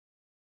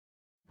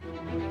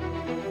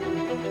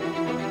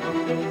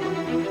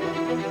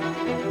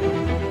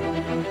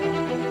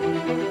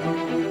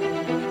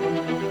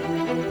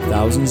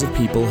thousands of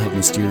people have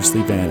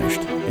mysteriously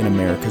vanished in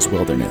America's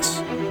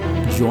wilderness.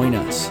 Join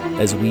us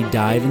as we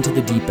dive into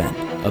the deep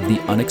end of the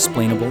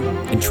unexplainable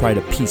and try to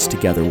piece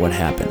together what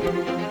happened.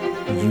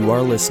 You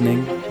are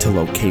listening to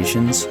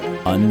Locations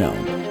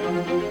Unknown.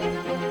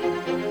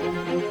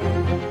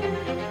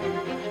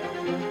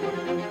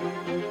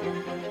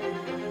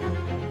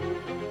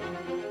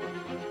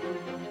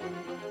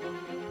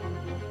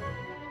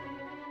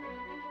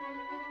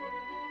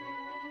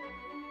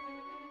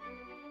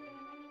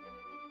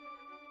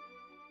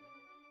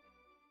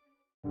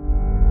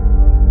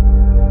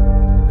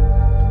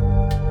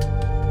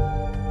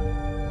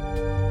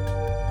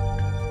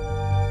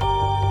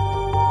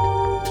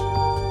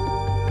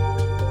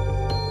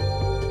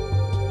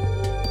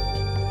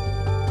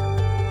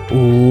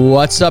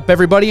 What's up,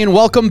 everybody, and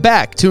welcome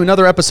back to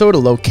another episode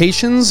of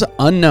Locations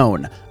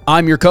Unknown.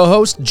 I'm your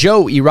co-host,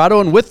 Joe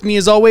Irado, and with me,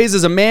 as always,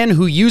 is a man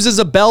who uses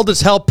a bell to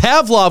tell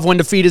Pavlov when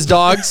to feed his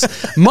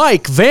dogs,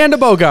 Mike Van de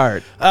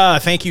Bogart.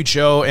 Thank you,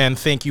 Joe, and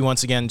thank you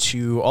once again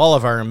to all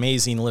of our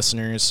amazing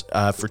listeners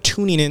for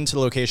tuning in to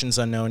Locations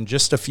Unknown.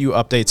 Just a few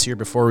updates here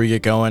before we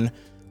get going.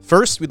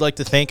 First, we'd like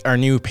to thank our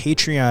new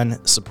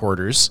Patreon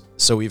supporters.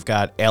 So we've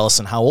got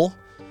Allison Howell,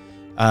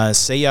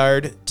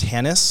 Sayard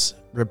Tanis,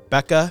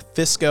 Rebecca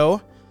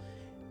Fisco,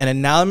 an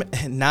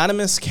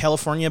anonymous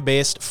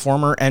California-based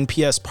former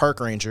NPS park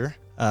ranger.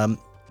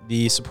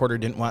 The supporter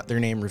didn't want their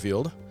name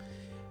revealed.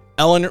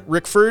 Ellen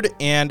Rickford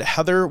and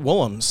Heather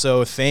Woolham.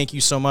 So thank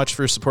you so much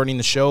for supporting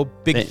the show.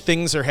 Big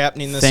things are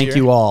happening this year. Thank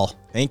you all.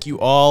 Thank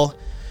you all.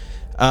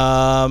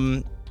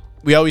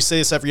 We always say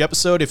this every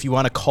episode. If you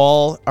want to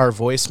call our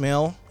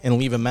voicemail and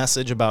leave a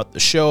message about the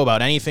show,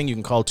 about anything, you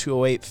can call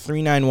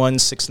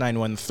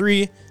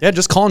 208-391-6913. Yeah,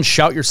 just call and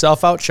shout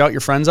yourself out, shout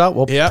your friends out.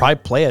 We'll probably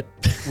play it.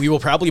 We will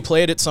probably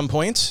play it at some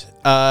point.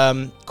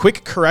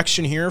 Quick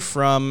correction here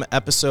from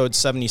episode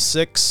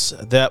 76.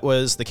 That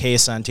was the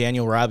case on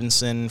Daniel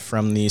Robinson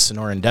from the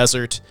Sonoran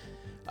Desert.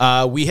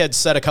 We had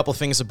said a couple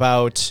things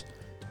about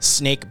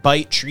snake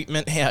bite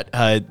treatment at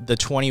the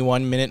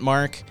 21-minute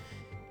mark.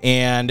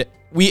 And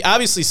we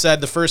obviously said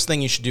the first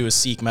thing you should do is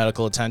seek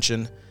medical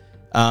attention.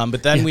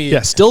 But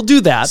then still do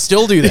that.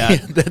 Still do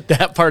that.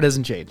 That part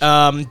hasn't changed.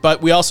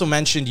 But we also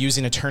mentioned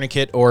using a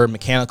tourniquet or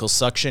mechanical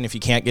suction if you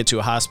can't get to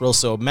a hospital.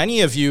 So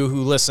many of you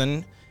who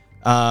listen,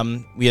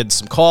 we had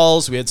some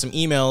calls, we had some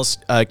emails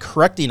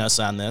correcting us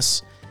on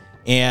this.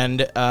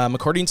 And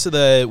according to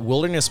the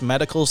Wilderness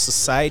Medical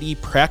Society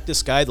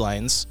practice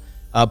guidelines,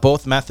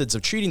 both methods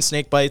of treating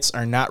snake bites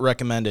are not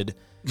recommended.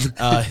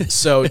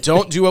 So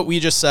don't do what we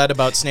just said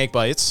about snake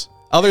bites.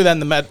 Other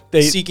than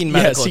seeking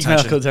medical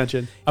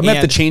attention. I'm going to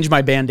have to change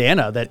my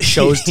bandana that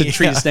shows to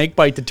treat a snake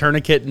bite to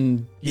tourniquet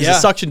and use a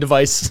suction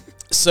device.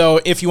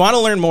 So if you want to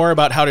learn more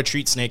about how to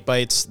treat snake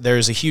bites,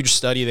 there's a huge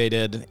study they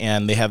did,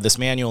 and they have this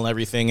manual and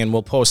everything, and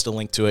we'll post a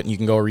link to it, and you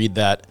can go read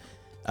that.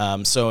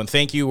 And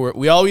thank you.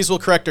 We always will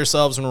correct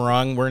ourselves when we're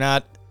wrong. We're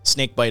not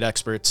snake bite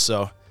experts,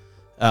 so.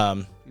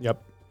 Yep.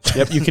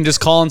 You can just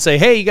call and say,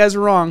 hey, you guys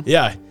are wrong.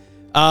 Yeah.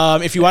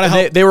 If you want to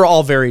help. They were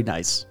all very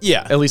nice.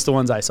 Yeah. At least the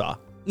ones I saw.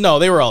 No,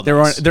 they were all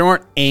nice. They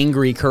weren't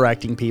angry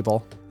correcting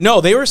people. No,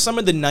 they were some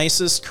of the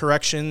nicest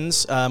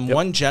corrections.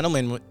 One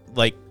gentleman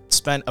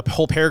spent a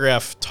whole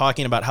paragraph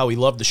talking about how he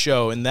loved the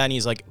show, and then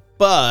he's like,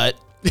 but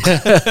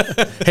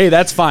hey,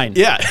 that's fine.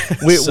 Yeah.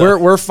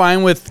 We're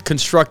fine with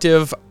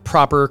constructive,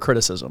 proper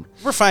criticism.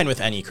 We're fine with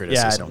any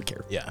criticism. Yeah, I don't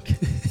care. Yeah.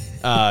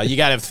 You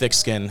got to have thick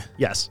skin.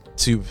 Yes.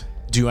 To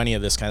do any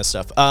of this kind of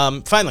stuff.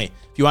 Finally,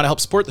 if you want to help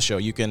support the show,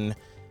 you can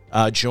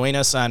join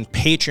us on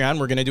Patreon.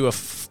 We're going to do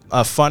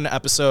a fun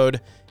episode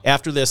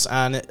after this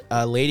on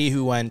a lady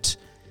who went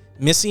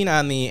missing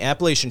on the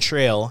Appalachian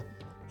Trail,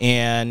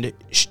 and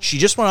she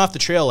just went off the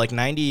trail like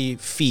 90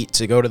 feet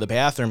to go to the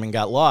bathroom and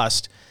got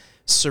lost.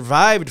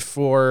 Survived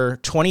for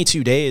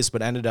 22 days,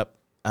 but ended up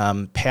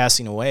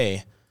passing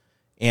away.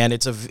 And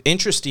it's a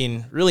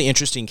really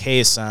interesting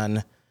case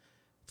on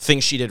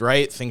things she did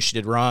right, things she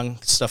did wrong,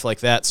 stuff like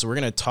that. So we're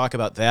going to talk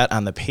about that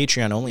on the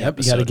Patreon only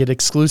episode. You got to get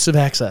exclusive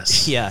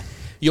access. Yeah.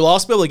 You'll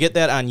also be able to get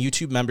that on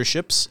YouTube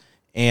memberships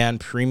and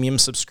premium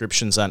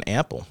subscriptions on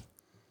Apple.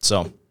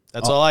 So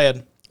that's all I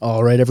had.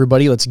 All right,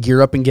 everybody, let's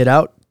gear up and get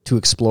out to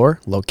explore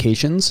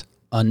Locations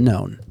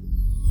Unknown.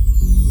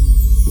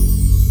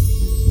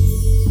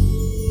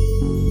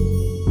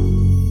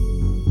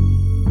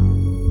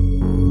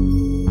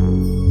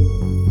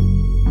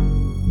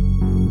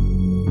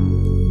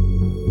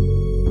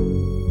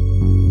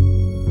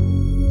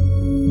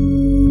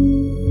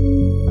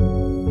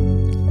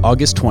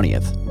 August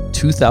 20th,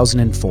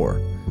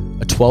 2004.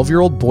 A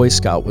 12-year-old Boy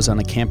Scout was on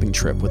a camping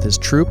trip with his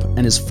troop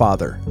and his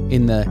father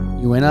in the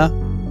Uinta,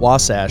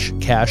 Wasatch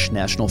Cache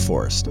National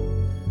Forest.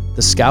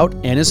 The scout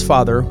and his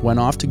father went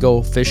off to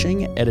go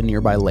fishing at a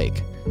nearby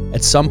lake.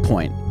 At some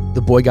point,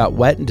 the boy got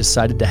wet and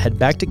decided to head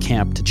back to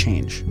camp to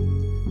change.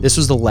 This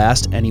was the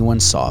last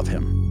anyone saw of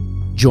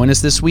him. Join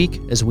us this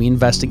week as we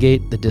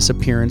investigate the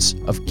disappearance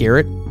of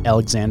Garrett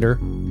Alexander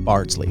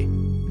Bardsley.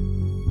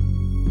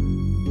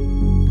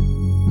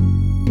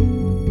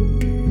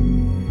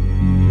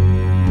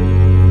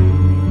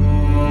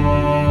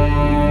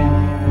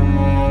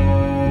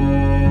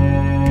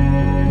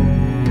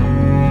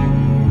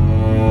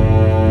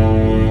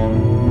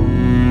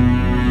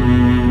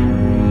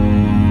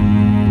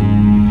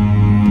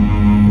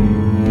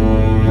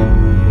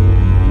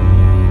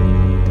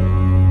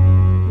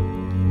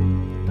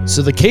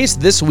 So the case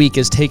this week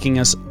is taking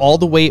us all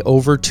the way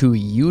over to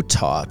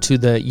Utah, to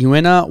the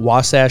Uinta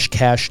Wasatch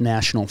Cache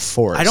National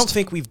Forest. I don't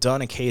think we've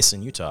done a case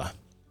in Utah.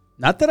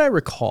 Not that I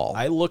recall.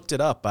 I looked it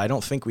up. I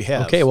don't think we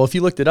have. Okay, well, if you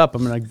looked it up,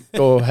 I'm going to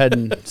go ahead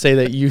and say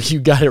that you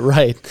got it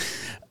right.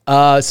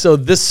 So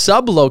this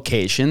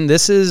sublocation,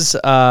 this is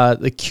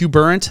the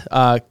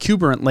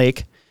Cuburant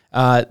Lake.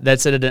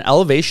 That's at an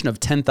elevation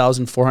of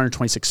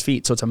 10,426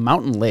 feet. So it's a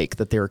mountain lake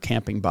that they were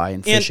camping by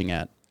and fishing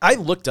at. I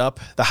looked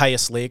up the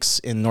highest lakes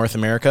in North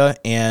America,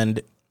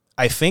 and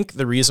I think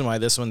the reason why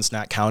this one's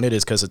not counted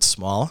is because it's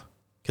small.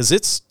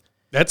 Because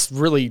that's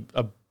really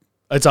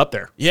it's up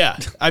there. Yeah,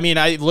 I mean,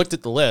 I looked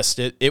at the list.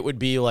 It would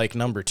be like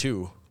number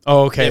 2.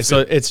 Oh, okay.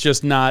 So it's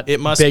just not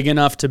big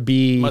enough to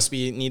be.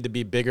 Need to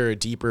be bigger or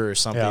deeper or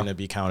something to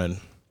be counted.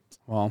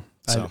 Well,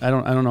 so. I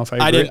don't know if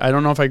I agree. I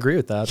don't know if I agree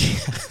with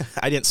that.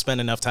 I didn't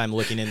spend enough time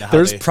looking into how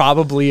There's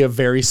probably a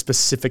very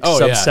specific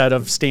subset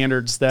of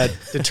standards that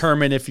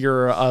determine if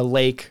you're a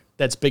lake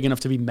that's big enough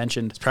to be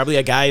mentioned. It's probably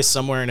a guy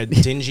somewhere in a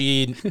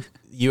dingy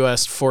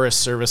U.S. Forest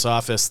Service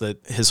office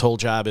that his whole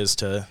job is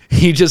to...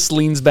 He just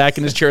leans back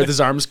in his chair with his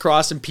arms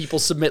crossed and people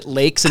submit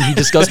lakes and he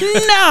just goes,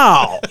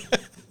 no!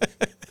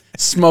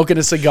 Smoking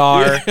a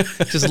cigar,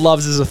 just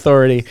loves his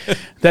authority.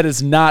 That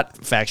is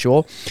not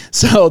factual.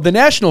 So the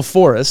national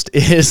forest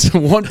is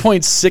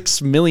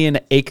 1.6 million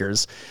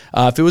acres.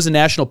 If it was a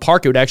national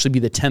park, it would actually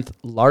be the 10th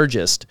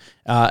largest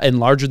and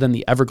larger than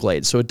the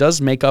Everglades. So it does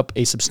make up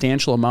a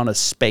substantial amount of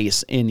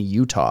space in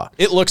Utah.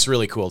 It looks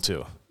really cool,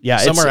 too. Yeah,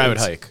 somewhere I would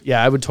hike.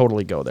 Yeah, I would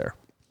totally go there.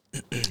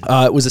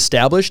 It was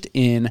established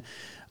in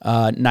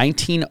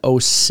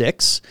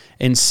 1906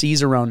 and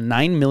sees around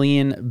 9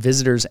 million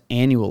visitors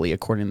annually,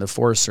 according to the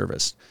Forest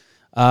Service.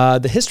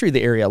 The history of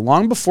the area: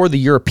 long before the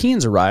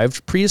Europeans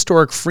arrived,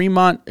 prehistoric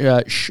Fremont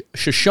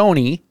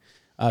Shoshone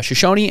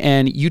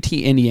and Ute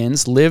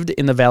Indians lived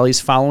in the valleys,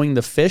 following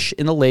the fish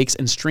in the lakes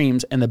and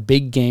streams and the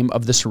big game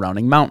of the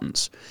surrounding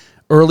mountains.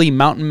 Early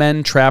mountain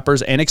men,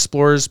 trappers, and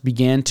explorers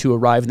began to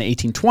arrive in the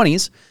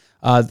 1820s.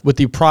 With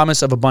the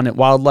promise of abundant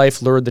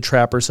wildlife, lured the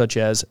trappers such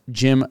as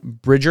Jim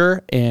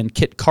Bridger and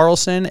Kit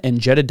Carlson and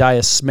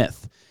Jedediah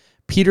Smith.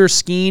 Peter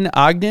Skeen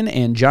Ogden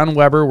and John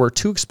Weber were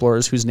 2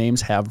 explorers whose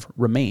names have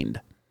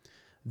remained.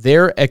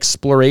 Their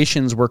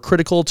explorations were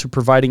critical to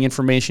providing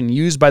information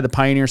used by the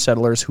pioneer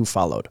settlers who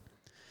followed.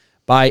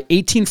 By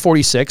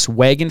 1846,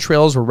 wagon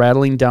trails were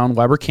rattling down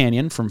Weber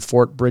Canyon from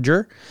Fort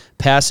Bridger,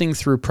 passing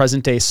through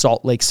present-day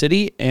Salt Lake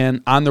City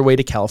and on their way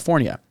to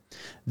California.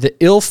 The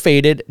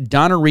ill-fated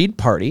Donna Reed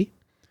Party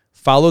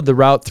followed the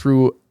route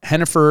through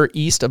Hennifer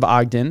east of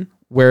Ogden,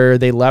 where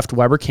they left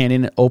Weber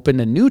Canyon and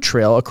opened a new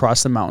trail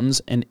across the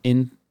mountains and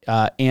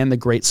the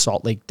Great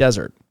Salt Lake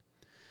Desert.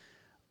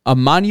 A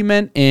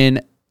monument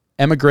in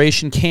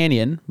Emigration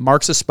Canyon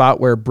marks a spot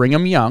where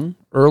Brigham Young,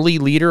 early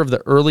leader of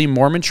the early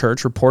Mormon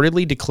Church,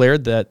 reportedly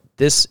declared that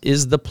this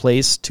is the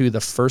place to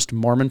the first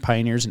Mormon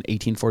pioneers in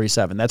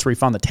 1847. That's where he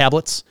found the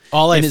tablets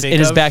in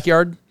his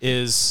backyard.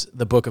 Is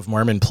the Book of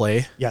Mormon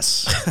play.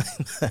 Yes.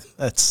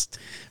 That's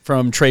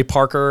from Trey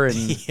Parker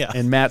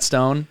and Matt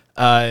Stone.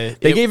 They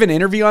gave an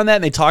interview on that,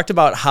 and they talked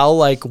about how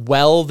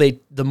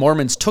the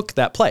Mormons took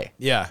that play.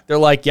 Yeah, they're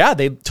like,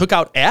 they took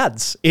out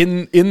ads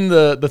in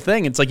the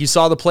thing. It's like, you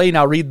saw the play,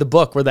 now read the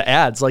book, where the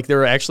ads, like, they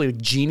were actually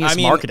genius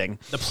marketing.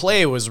 The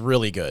play was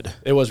really good.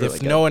 It was really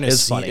good. No one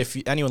has seen, if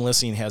anyone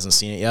listening hasn't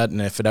seen it yet,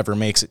 and if it ever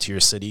makes it to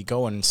your city,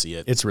 go and see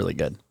it. It's really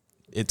good.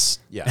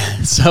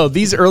 So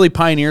these early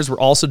pioneers were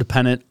also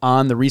dependent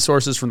on the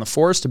resources from the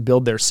forest to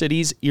build their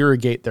cities,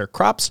 irrigate their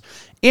crops,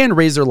 and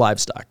raise their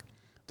livestock.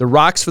 The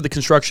rocks for the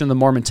construction of the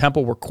Mormon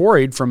temple were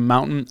quarried from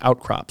mountain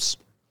outcrops.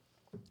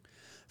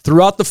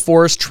 Throughout the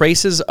forest,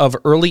 traces of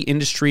early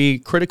industry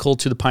critical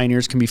to the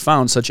pioneers can be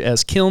found, such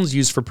as kilns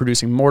used for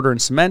producing mortar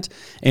and cement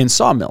and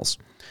sawmills.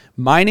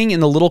 Mining in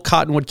the Little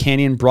Cottonwood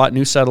Canyon brought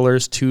new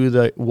settlers to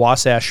the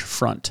Wasatch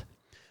Front.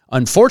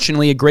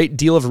 Unfortunately, a great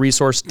deal of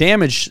resource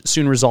damage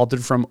soon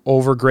resulted from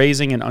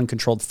overgrazing and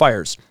uncontrolled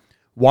fires.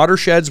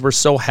 Watersheds were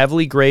so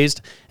heavily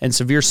grazed, and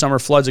severe summer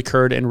floods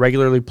occurred and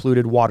regularly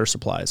polluted water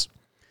supplies.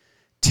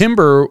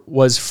 Timber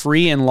was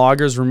free, and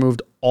loggers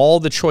removed all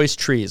the choice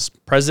trees.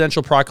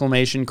 Presidential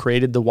proclamation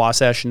created the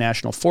Wasatch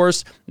National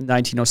Forest in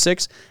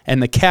 1906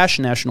 and the Cache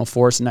National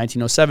Forest in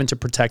 1907 to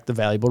protect the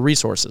valuable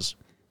resources.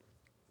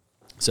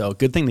 So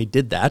good thing they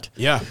did that.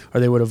 Yeah. Or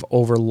they would have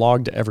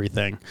overlogged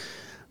everything.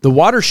 The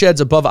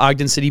watersheds above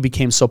Ogden City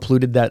became so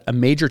polluted that a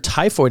major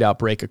typhoid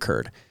outbreak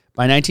occurred.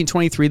 By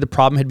 1923, the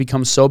problem had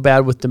become so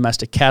bad with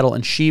domestic cattle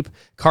and sheep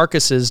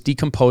carcasses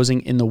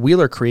decomposing in the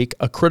Wheeler Creek,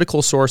 a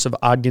critical source of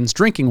Ogden's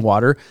drinking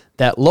water,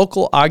 that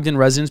local Ogden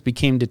residents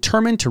became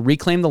determined to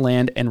reclaim the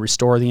land and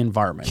restore the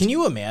environment. Can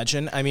you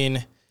imagine? I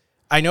mean,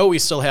 I know we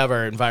still have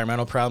our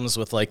environmental problems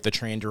with like the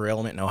train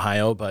derailment in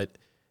Ohio, but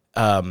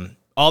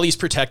all these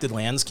protected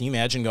lands, can you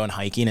imagine going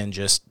hiking and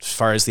just, as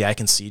far as the eye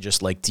can see,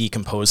 just like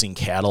decomposing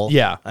cattle?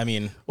 Yeah. I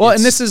mean, well,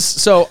 and this is,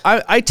 so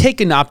I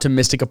take an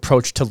optimistic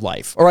approach to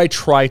life, or I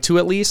try to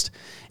at least.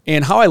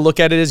 And how I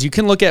look at it is, you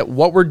can look at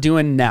what we're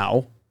doing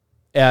now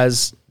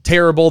as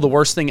terrible, the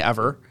worst thing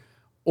ever,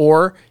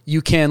 or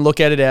you can look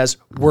at it as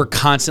we're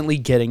constantly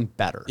getting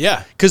better.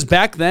 Yeah. Because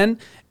back then,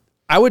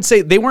 I would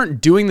say they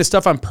weren't doing the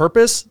stuff on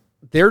purpose.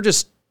 They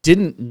just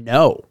didn't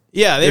know.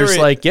 Yeah. They were just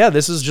like, yeah,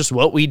 this is just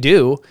what we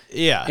do.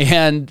 Yeah.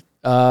 And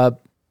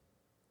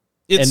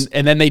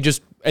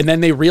then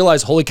they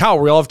realize, holy cow,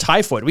 we all have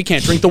typhoid. We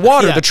can't drink the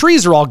water. Yeah. The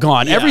trees are all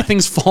gone. Yeah.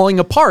 Everything's falling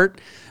apart.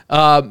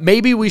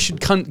 Maybe we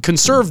should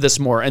conserve this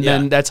more. And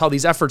then that's how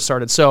these efforts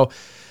started. So,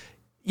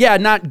 yeah,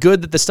 not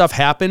good that this stuff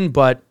happened,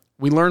 but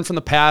we learned from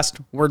the past.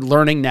 We're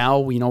learning now.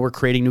 We're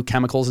creating new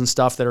chemicals and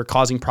stuff that are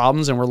causing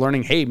problems, and we're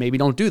learning, hey, maybe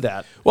don't do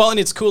that. Well, and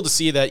it's cool to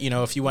see that,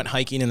 if you went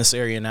hiking in this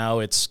area now,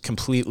 it's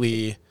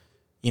completely,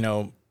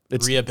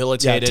 it's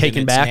rehabilitated, taken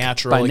and back it's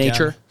natural by again.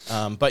 nature.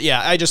 But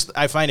yeah,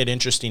 I find it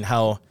interesting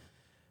how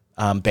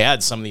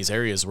bad some of these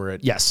areas were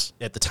at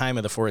the time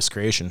of the forest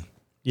creation.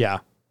 Yeah.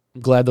 I'm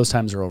glad those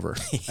times are over.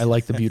 I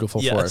like the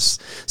beautiful Yes. forests.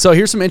 So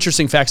here's some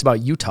interesting facts about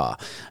Utah.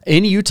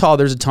 In Utah,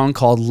 there's a town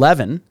called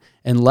Levin,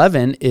 and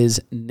Levin is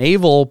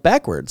navel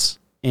backwards.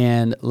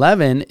 And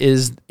Levin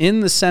is in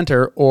the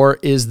center, or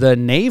is the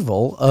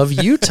navel of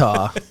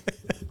Utah.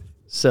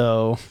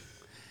 So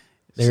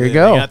there you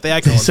go. They got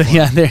that going So for 'em.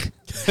 yeah, there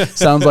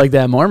sounds like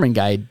that Mormon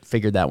guy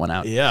figured that one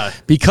out. Yeah.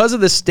 Because of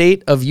the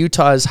state of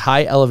Utah's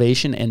high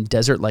elevation and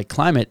desert-like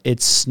climate,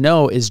 its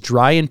snow is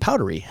dry and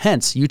powdery.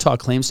 Hence, Utah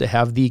claims to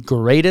have the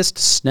greatest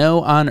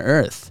snow on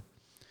Earth.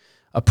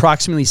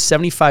 Approximately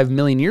 75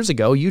 million years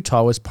ago,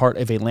 Utah was part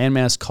of a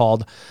landmass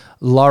called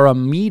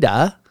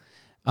Laramida.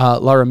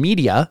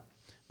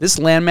 This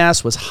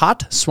landmass was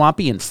hot,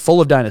 swampy, and full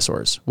of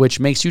dinosaurs, which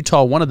makes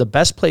Utah one of the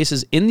best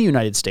places in the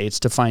United States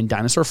to find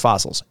dinosaur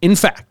fossils. In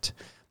fact,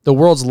 the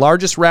world's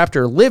largest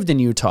raptor lived in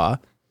Utah,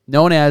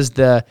 known as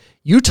the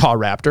Utah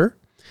raptor.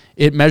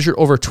 It measured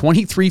over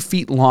 23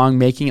 feet long,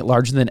 making it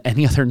larger than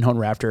any other known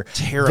raptor.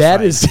 Terrifying.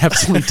 That is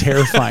absolutely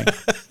terrifying.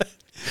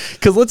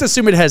 Because let's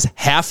assume it has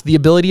half the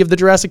ability of the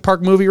Jurassic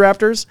Park movie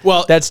raptors.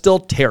 Well, that's still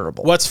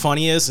terrible. What's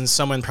funny is, and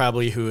someone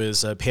probably who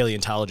is a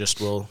paleontologist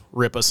will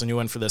rip us a new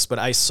one for this, but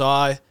I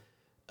saw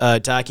a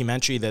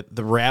documentary that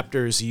the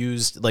raptors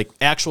used, like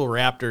actual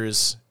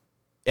raptors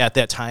at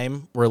that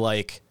time were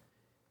like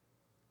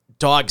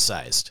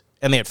dog-sized,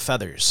 and they had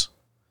feathers.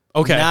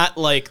 Okay, not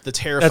like the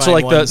terrifying that's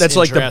like ones that's in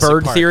like the Jurassic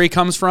bird Park. theory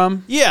comes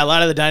from. Yeah, a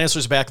lot of the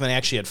dinosaurs back then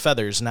actually had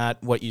feathers,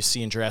 not what you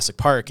see in Jurassic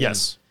Park.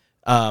 Yes.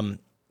 And,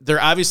 there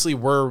obviously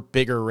were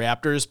bigger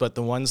raptors, but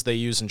the ones they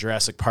use in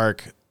Jurassic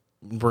Park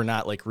were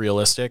not like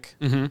realistic.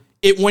 Mm-hmm.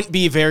 It wouldn't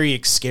be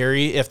very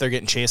scary if they're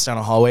getting chased down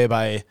a hallway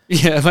by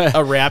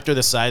a raptor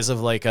the size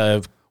of like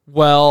a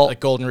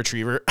golden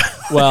retriever.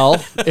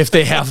 Well, if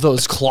they have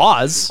those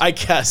claws, I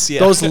guess.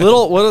 Yeah. Those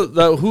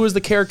little who was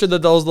the character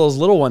that those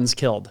little ones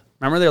killed?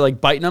 Remember, they're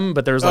like biting them,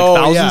 but there's like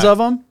thousands of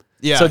them.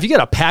 Yeah. So if you get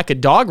a pack of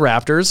dog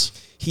raptors,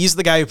 he's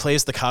the guy who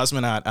plays the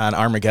cosmonaut on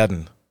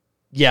Armageddon.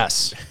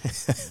 Yes.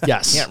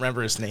 Yes. Can't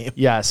remember his name.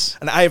 Yes.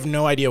 And I have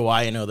no idea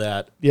why I know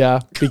that. Yeah,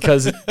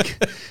 because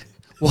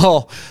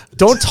well,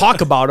 don't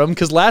talk about them,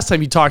 because last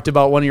time you talked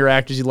about one of your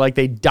actors you like,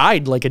 they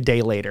died like a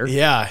day later.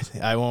 Yeah,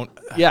 I won't.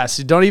 Yeah,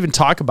 so don't even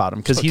talk about him,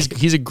 because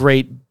he's a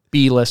great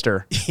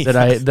B-lister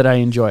that I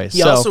enjoy.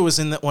 He also was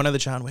in one of the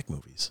John Wick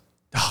movies.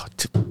 Oh,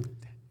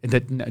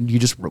 you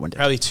just ruined it.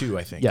 Probably two,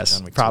 I think. Yes,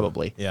 John Wick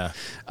probably. 2. Yeah.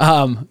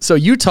 So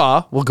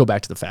Utah, we'll go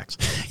back to the facts.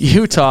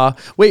 Utah.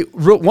 Wait,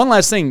 one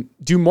last thing.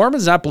 Do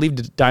Mormons not believe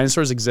that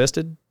dinosaurs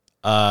existed?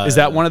 Is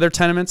that one of their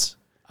tenements?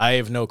 I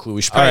have no clue.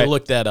 We should probably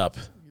look that up.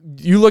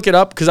 You look it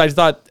up, because I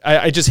thought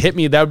I just hit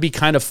me. That would be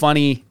kind of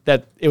funny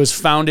that it was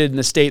founded in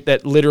a state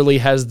that literally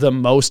has the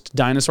most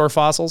dinosaur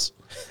fossils.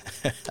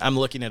 I'm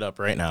looking it up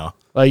right now.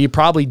 You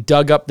probably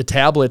dug up the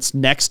tablets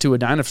next to a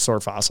dinosaur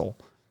fossil.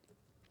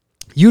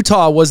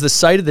 Utah was the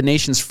site of the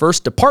nation's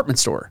first department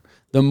store.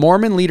 The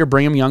Mormon leader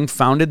Brigham Young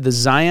founded the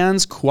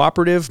Zion's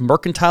Cooperative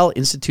Mercantile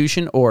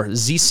Institution, or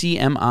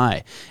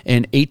ZCMI,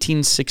 in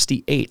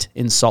 1868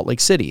 in Salt Lake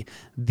City.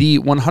 The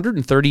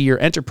 130-year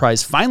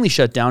enterprise finally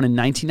shut down in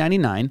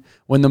 1999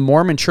 when the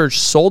Mormon Church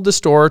sold the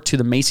store to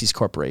the Macy's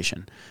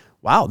Corporation.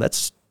 Wow,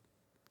 that's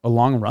a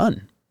long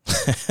run.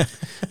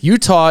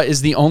 Utah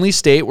is the only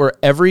state where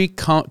every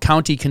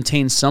county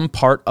contains some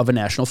part of a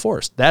national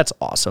forest. That's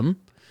awesome.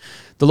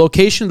 The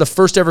location of the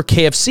first ever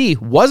KFC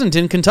wasn't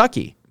in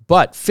Kentucky,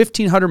 but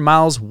 1,500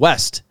 miles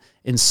west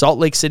in Salt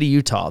Lake City,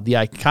 Utah. The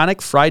iconic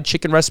fried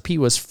chicken recipe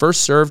was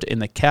first served in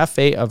the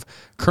cafe of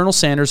Colonel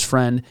Sanders'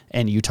 friend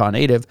and Utah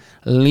native,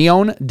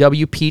 Leon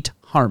W. Pete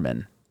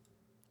Harmon.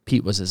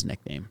 Pete was his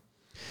nickname.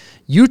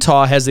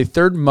 Utah has the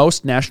third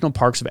most national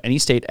parks of any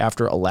state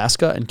after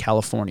Alaska and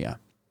California.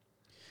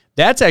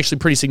 That's actually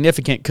pretty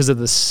significant because of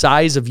the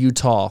size of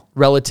Utah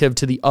relative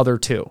to the other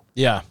two.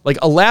 Yeah. Like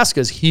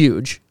Alaska's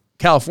huge.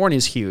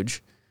 California's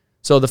huge.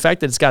 So the fact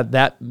that it's got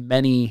that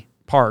many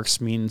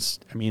parks means,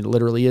 it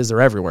literally is.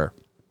 They're everywhere.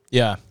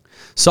 Yeah.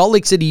 Salt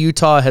Lake City,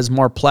 Utah has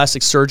more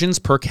plastic surgeons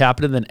per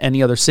capita than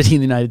any other city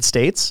in the United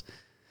States.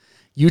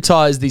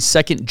 Utah is the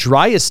second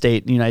driest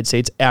state in the United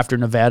States after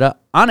Nevada.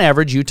 On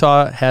average,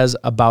 Utah has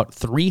about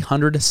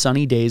 300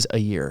 sunny days a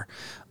year.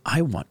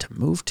 I want to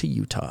move to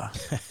Utah.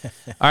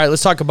 All right,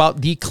 let's talk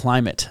about the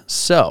climate.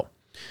 So,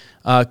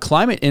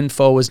 climate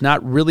info is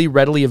not really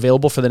readily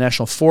available for the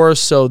National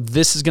Forest, so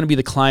this is going to be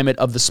the climate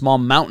of the small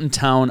mountain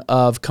town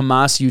of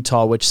Kamas,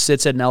 Utah, which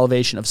sits at an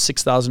elevation of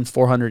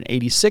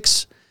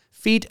 6,486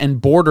 feet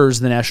and borders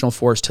the National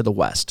Forest to the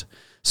west.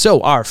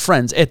 So our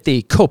friends at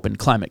the Köppen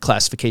Climate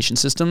Classification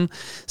System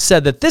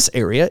said that this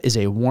area is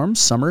a warm,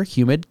 summer,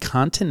 humid,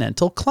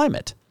 continental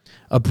climate,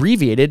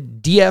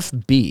 abbreviated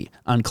DFB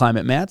on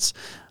climate mats.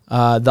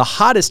 The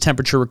hottest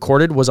temperature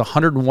recorded was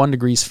 101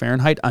 degrees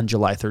Fahrenheit on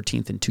July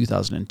 13th in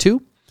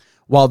 2002,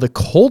 while the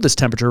coldest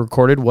temperature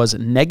recorded was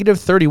negative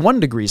 31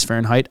 degrees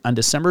Fahrenheit on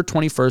December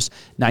 21st,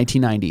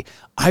 1990.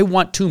 I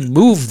want to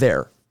move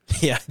there.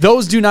 Yeah.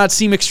 Those do not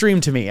seem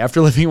extreme to me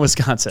after living in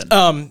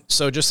Wisconsin.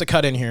 So just to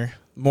cut in here,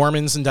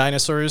 Mormons and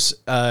dinosaurs,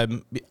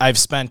 I've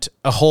spent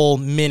a whole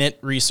minute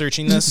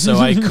researching this, so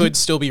I could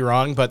still be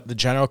wrong, but the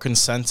general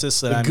consensus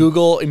that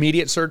Google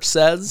immediate search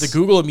says? The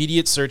Google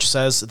immediate search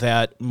says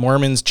that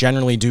Mormons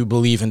generally do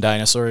believe in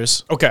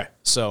dinosaurs. Okay.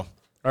 So,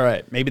 all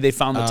right. Maybe they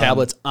found the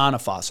tablets on a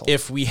fossil.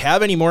 if we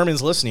have any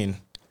Mormons listening,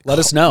 let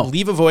us know.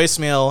 Leave a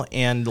voicemail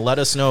and let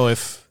us know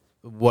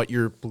what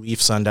your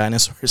beliefs on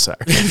dinosaurs are.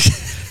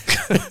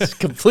 It's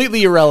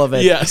completely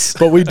irrelevant. Yes.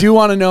 But we do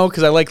want to know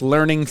because I like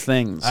learning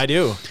things. I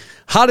do.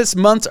 Hottest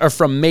months are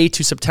from May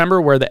to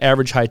September, where the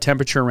average high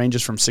temperature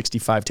ranges from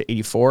 65 to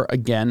 84.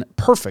 Again,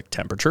 perfect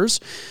temperatures.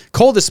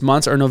 Coldest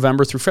months are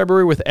November through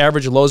February, with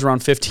average lows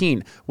around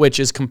 15, which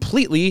is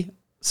completely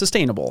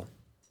sustainable.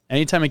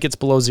 Anytime it gets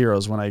below zero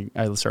is when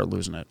I start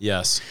losing it.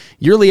 Yes.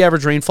 Yearly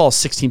average rainfall is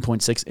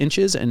 16.6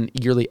 inches, and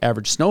yearly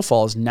average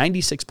snowfall is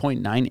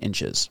 96.9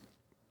 inches.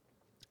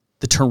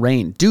 The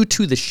terrain, due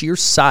to the sheer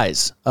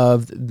size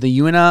of the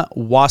Uinta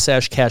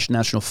Wasatch Cache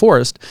National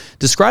Forest,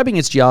 describing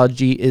its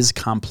geology is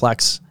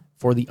complex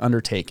for the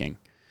undertaking.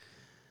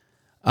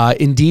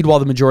 Indeed, while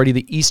the majority of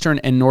the eastern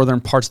and northern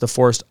parts of the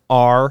forest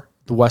are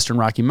the Western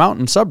Rocky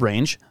Mountain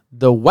subrange,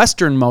 the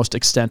westernmost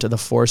extent of the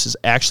forest is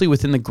actually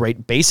within the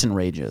Great Basin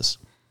ranges.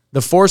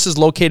 The forest is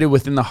located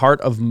within the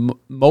heart of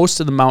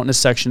most of the mountainous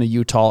section of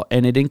Utah,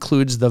 and it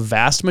includes the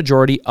vast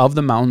majority of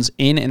the mountains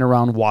in and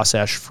around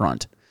Wasatch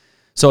Front.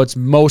 So it's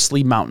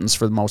mostly mountains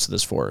for most of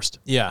this forest.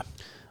 Yeah.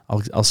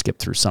 I'll skip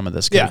through some of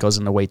this because it goes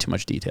into way too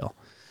much detail.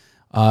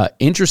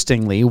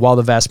 Interestingly, while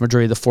the vast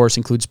majority of the forest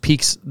includes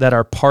peaks that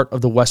are part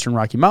of the Western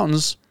Rocky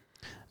Mountains,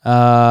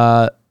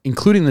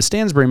 including the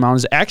Stansbury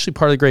Mountains, actually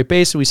part of the Great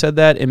Basin. We said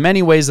that. In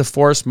many ways, the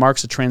forest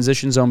marks a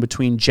transition zone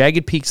between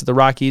jagged peaks of the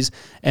Rockies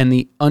and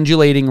the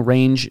undulating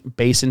range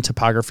basin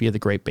topography of the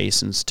Great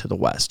Basins to the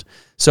west.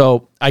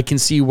 So I can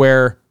see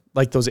where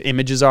like those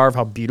images are of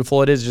how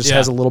beautiful it is. It just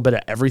has a little bit of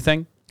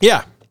everything.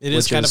 Yeah, it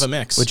is kind of a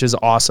mix. Which is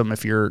awesome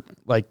if you're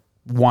like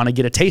want to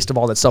get a taste of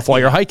all that stuff while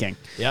you're hiking.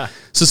 Yeah.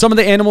 So some of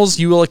the animals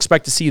you will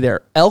expect to see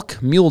there: elk,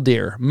 mule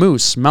deer,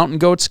 moose, mountain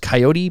goats,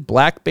 coyote,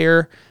 black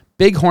bear,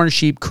 bighorn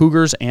sheep,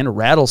 cougars, and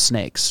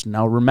rattlesnakes.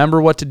 Now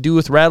remember what to do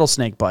with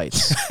rattlesnake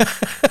bites.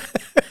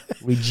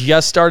 We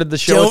just started the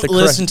show. Don't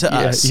listen to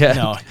us.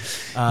 Yeah.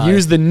 No.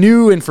 Use the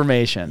new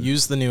information.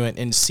 Use the new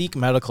and seek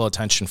medical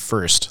attention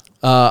first.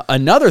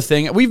 Another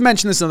thing, we've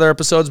mentioned this in other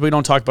episodes, but we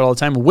don't talk about it all the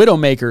time,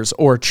 widowmakers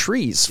or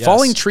trees. Yes.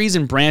 Falling trees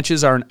and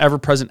branches are an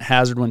ever-present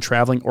hazard when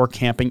traveling or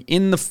camping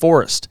in the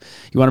forest.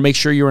 You want to make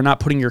sure you are not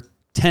putting your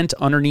tent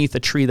underneath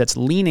a tree that's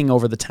leaning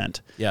over the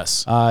tent.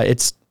 Yes.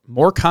 It's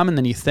more common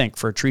than you think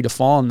for a tree to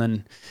fall, and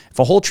then if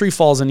a whole tree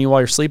falls on you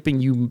while you're sleeping,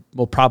 you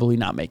will probably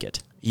not make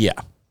it. Yeah.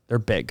 They're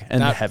big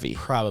and heavy.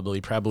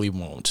 Probably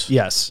won't.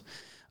 Yes.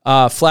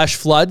 Flash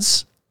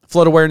floods.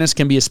 Flood awareness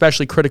can be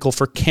especially critical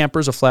for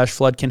campers. A flash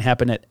flood can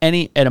happen at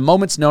a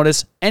moment's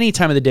notice, any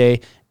time of the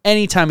day,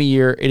 any time of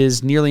year. It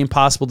is nearly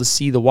impossible to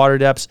see the water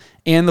depths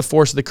and the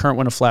force of the current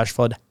when a flash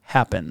flood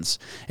happens.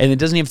 And it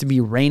doesn't have to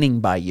be raining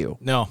by you.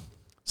 No.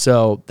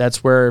 So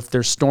that's where if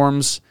there's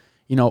storms,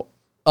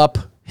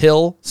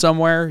 uphill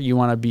somewhere, you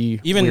want to be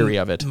wary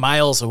of it.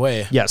 Miles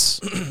away. Yes.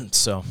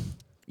 So.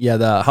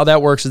 Yeah, how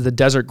that works is the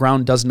desert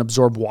ground doesn't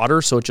absorb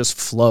water, so it just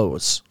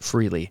flows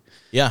freely.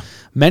 Yeah.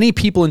 Many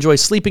people enjoy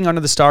sleeping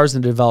under the stars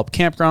in developed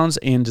campgrounds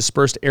and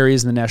dispersed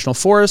areas in the national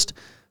forest.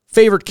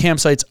 Favorite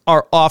campsites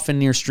are often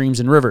near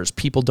streams and rivers.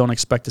 People don't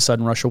expect a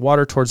sudden rush of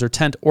water towards their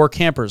tent or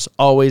campers.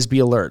 Always be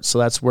alert. So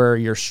that's where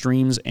your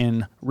streams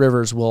and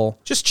rivers will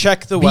just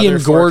check the be weather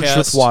engorged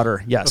forecast with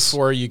water. Yes.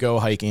 Before you go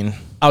hiking.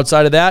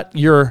 Outside of that,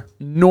 your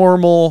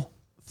normal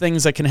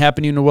things that can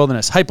happen to you in the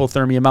wilderness: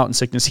 hypothermia, mountain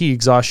sickness, heat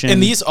exhaustion.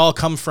 And these all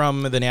come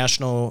from the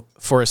National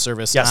Forest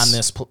Service on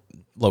this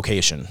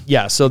location.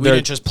 Yeah, so we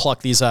didn't just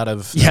pluck these out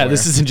of nowhere.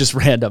 This isn't just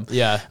random.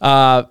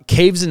 Yeah.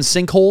 Caves and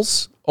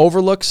sinkholes,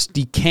 overlooks,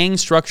 decaying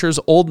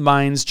structures, old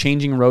mines,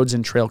 changing roads,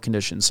 and trail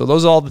conditions. So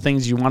those are all the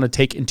things you want to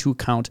take into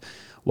account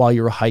while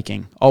you're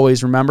hiking.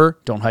 Always remember,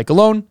 don't hike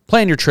alone,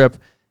 plan your trip,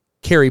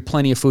 carry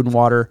plenty of food and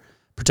water,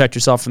 protect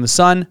yourself from the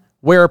sun,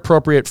 wear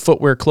appropriate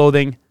footwear,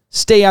 clothing,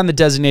 stay on the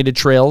designated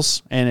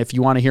trails. And if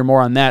you want to hear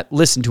more on that,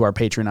 listen to our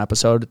Patreon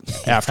episode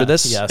after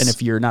this. Yes. And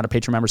if you're not a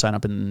Patreon member, sign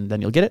up and then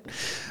you'll get it.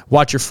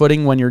 Watch your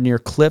footing when you're near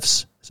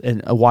cliffs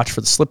and watch for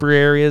the slippery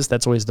areas.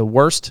 That's always the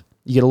worst.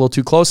 You get a little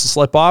too close to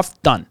slip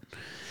off, done.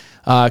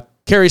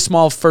 Carry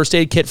small first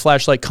aid kit,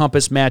 flashlight,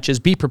 compass, matches.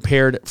 Be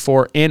prepared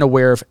for and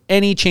aware of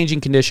any changing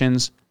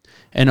conditions,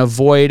 and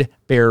avoid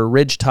bare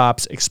ridge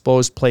tops,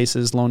 exposed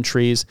places, lone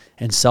trees,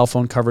 and cell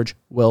phone coverage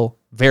will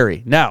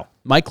vary. Now,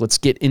 Mike, let's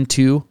get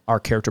into our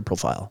character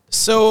profile.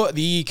 So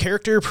the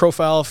character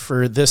profile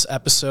for this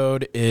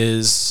episode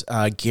is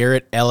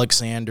Garrett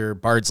Alexander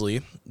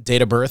Bardsley.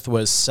 Date of birth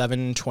was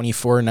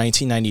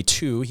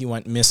 7/24/1992. He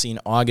went missing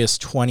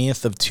August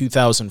 20th of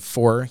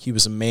 2004. He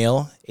was a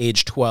male,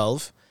 age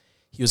 12.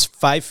 He was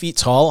 5 feet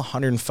tall,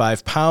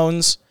 105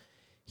 pounds.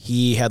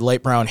 He had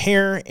light brown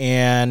hair,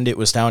 and it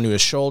was down to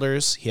his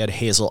shoulders. He had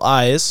hazel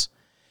eyes.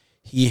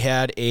 He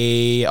had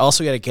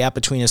also had a gap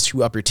between his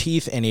two upper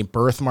teeth and a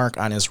birthmark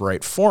on his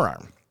right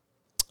forearm.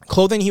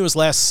 Clothing he was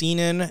last seen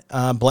in,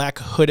 black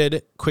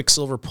hooded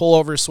Quicksilver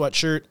pullover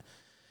sweatshirt,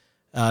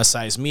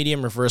 size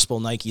medium, reversible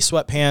Nike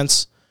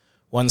sweatpants,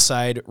 one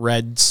side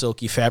red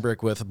silky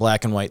fabric with a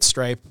black and white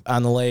stripe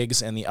on the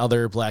legs, and the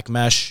other black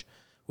mesh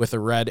with a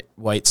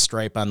red-white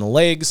stripe on the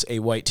legs, a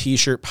white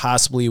t-shirt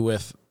possibly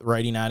with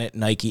writing on it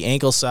Nike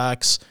ankle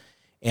socks,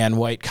 and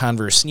white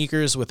Converse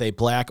sneakers with a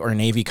black or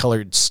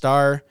navy-colored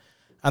star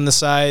on the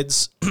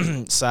sides,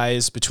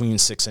 size between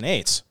 6 and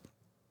 8.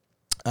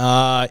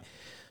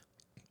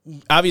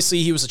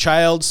 Obviously, he was a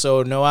child,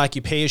 so no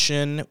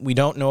occupation. We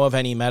don't know of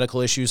any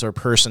medical issues or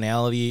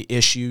personality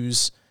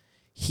issues.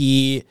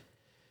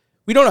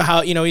 We don't know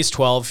how, he's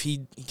 12.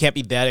 He can't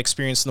be that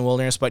experienced in the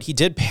wilderness, but he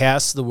did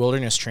pass the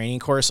wilderness training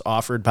course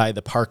offered by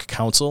the Park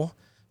Council.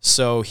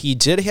 So he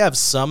did have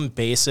some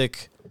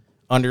basic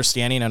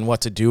understanding on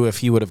what to do if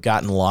he would have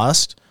gotten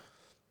lost.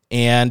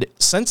 And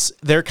since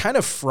they're kind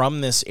of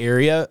from this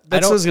area,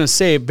 That's what I was going to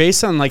say.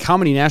 Based on like how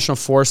many national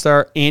forests there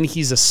are, and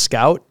he's a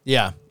scout.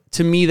 Yeah.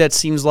 To me, that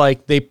seems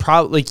like they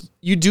probably,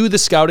 you do the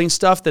scouting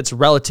stuff that's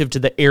relative to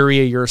the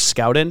area you're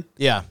scouting.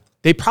 Yeah.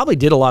 They probably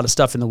did a lot of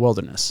stuff in the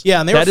wilderness. Yeah,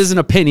 and that is an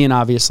opinion,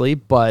 obviously,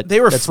 but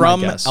they were that's from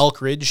my guess. Elk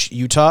Ridge,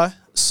 Utah.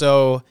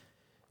 So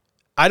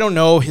I don't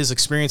know his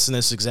experience in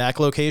this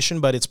exact location,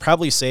 but it's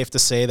probably safe to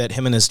say that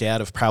him and his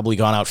dad have probably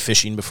gone out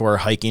fishing before,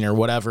 hiking or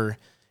whatever.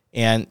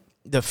 And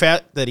the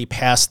fact that he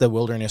passed the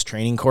wilderness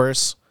training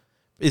course,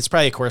 it's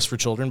probably a course for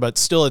children, but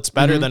still it's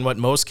better than what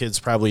most kids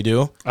probably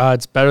do.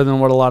 It's better than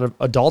what a lot of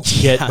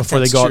adults get before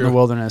they go out in the true.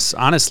 wilderness,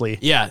 honestly.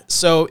 Yeah.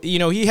 So,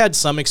 he had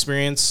some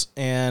experience,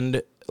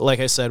 and like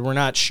I said, we're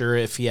not sure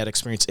if he had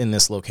experience in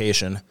this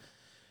location.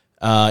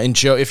 And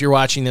Joe, if you're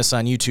watching this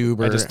on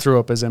YouTube, I just threw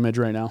up his image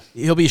right now.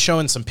 He'll be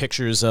showing some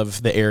pictures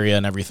of the area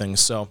and everything.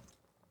 So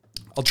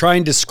I'll try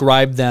and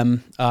describe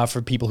them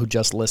for people who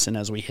just listen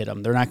as we hit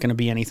them. They're not going to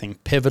be anything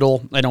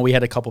pivotal. I know we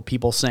had a couple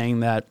people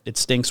saying that it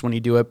stinks when you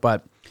do it,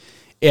 but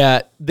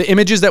the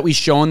images that we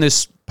show in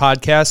this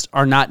podcast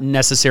are not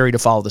necessary to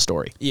follow the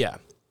story. yeah,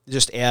 it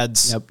just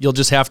adds. Yep. You'll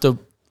just have to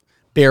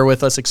bear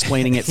with us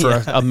explaining it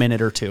for a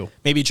minute or two.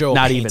 Maybe Joe will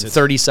Not paint even it.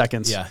 30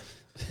 seconds. Yeah.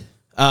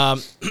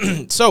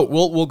 So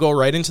we'll go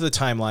right into the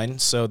timeline.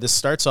 So this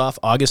starts off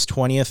August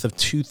 20th of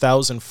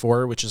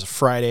 2004, which is a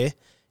Friday,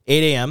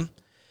 8 a.m.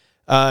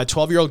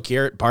 12-year-old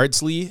Garrett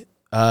Bardsley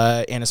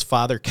and his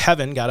father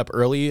Kevin got up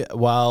early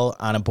while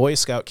on a Boy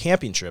Scout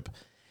camping trip.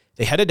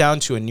 They headed down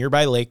to a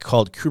nearby lake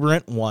called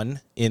Uinta 1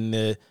 in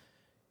the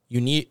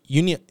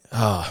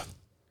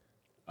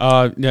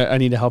I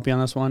need to help you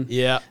on this one.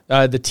 Yeah.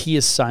 The T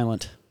is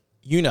silent.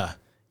 Uinta.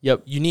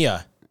 Yep.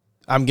 Uinta.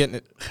 I'm getting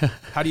it.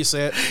 How do you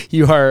say it?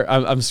 You are.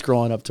 I'm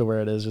scrolling up to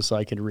where it is just so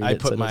I can read I it.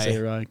 put so I don't my- say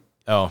it wrong.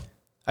 Oh,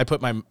 I put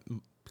my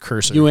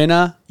cursor.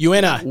 Uinta,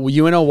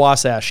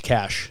 Uinta.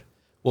 Cache.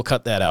 We'll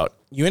cut that out.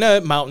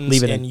 Uinta Mountains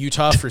Leave it in in.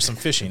 Utah for some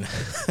fishing.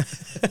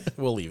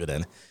 We'll leave it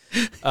in.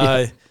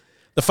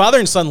 The father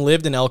and son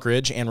lived in Elk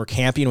Ridge and were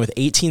camping with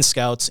 18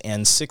 scouts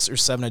and 6 or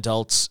 7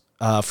 adults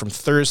from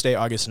Thursday,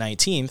 August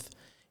 19th,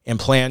 and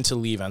planned to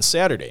leave on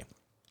Saturday.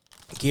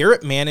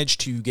 Garrett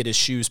managed to get his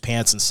shoes,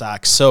 pants, and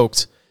socks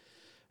soaked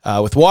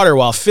with water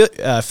while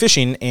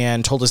fishing,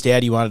 and told his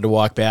dad he wanted to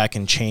walk back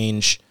and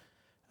change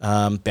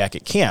back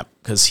at camp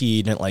because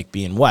he didn't like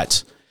being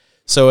wet.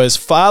 So his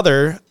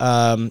father,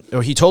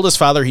 he told his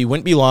father he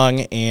wouldn't be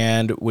long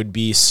and would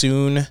be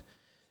soon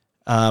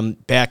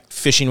back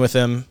fishing with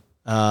him.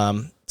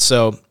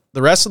 So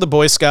the rest of the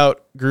Boy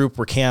Scout group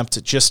were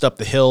camped just up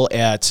the hill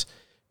at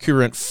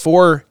Current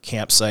 4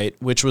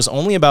 campsite, which was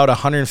only about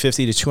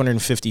 150 to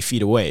 250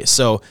 feet away.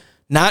 So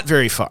not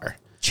very far.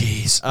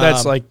 Jeez,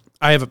 that's like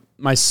I have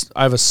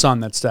a son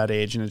that's that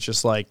age, and it's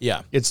just like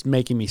it's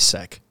making me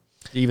sick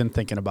even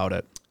thinking about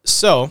it.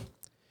 So,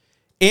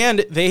 and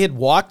they had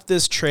walked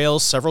this trail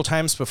several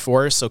times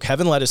before, so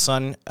Kevin let his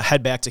son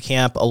head back to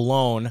camp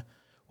alone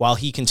while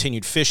he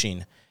continued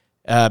fishing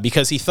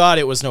because he thought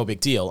it was no big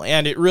deal.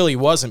 And it really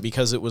wasn't,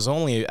 because it was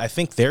only, I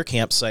think their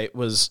campsite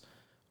was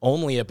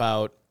only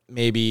about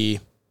maybe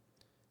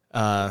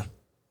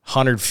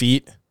 100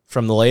 feet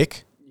from the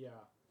lake.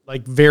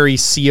 like very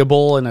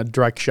seeable in a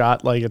direct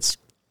shot. Like it's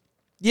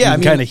you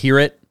can kind of hear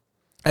it.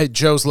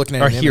 Joe's looking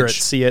at or an hear image.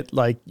 it, see it.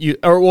 Like you,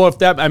 or well,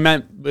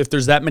 if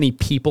there's that many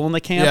people in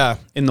the camp,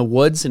 in the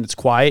woods and it's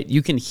quiet,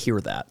 you can hear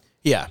that.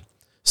 Yeah.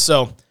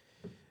 So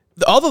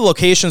all the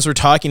locations we're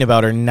talking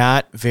about are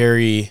not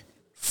very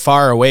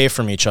far away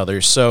from each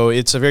other. So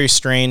it's a very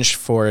strange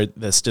for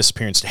this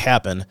disappearance to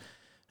happen.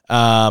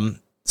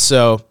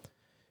 So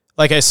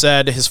like I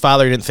said, his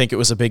father didn't think it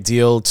was a big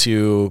deal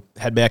to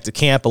head back to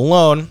camp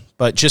alone,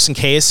 but just in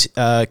case,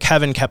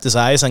 Kevin kept his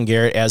eyes on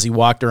Garrett as he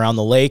walked around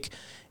the lake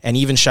and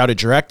even shouted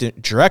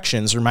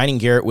directions, reminding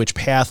Garrett which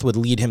path would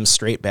lead him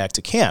straight back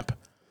to camp.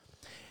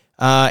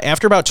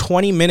 After about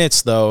 20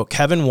 minutes, though,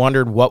 Kevin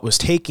wondered what was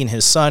taking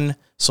his son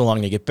so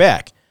long to get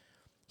back.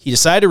 He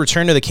decided to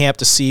return to the camp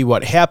to see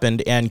what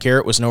happened, and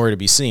Garrett was nowhere to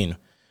be seen.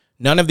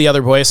 None of the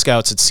other Boy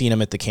Scouts had seen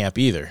him at the camp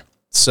either.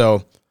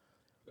 So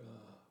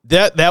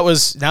that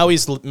was, now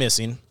he's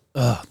missing.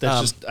 That's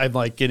just, I'm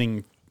like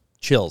getting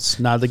chills.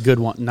 Not the good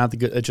one. Not the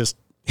good. It just.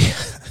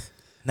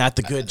 Not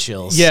the good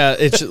chills. Yeah,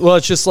 it's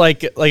just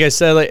like I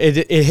said, like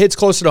it hits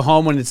closer to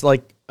home when it's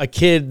like a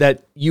kid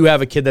that you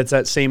have a kid that's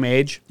that same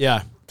age.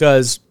 Yeah.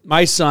 Because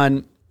my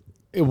son,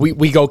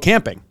 we go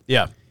camping.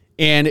 Yeah.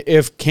 And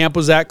if camp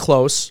was that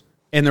close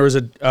and there was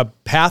a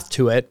path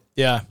to it,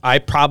 I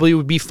probably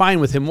would be fine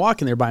with him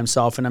walking there by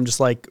himself. And I'm just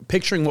like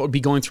picturing what would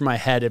be going through my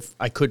head if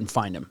I couldn't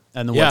find him.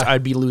 And the woods,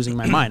 I'd be losing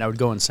my mind. I would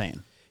go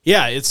insane.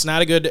 Yeah, it's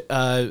not a good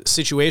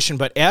situation,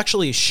 but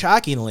actually,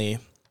 shockingly,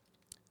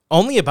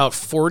 only about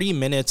 40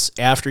 minutes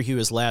after he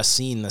was last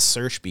seen, the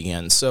search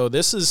began. So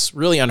this is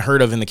really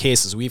unheard of in the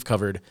cases we've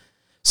covered.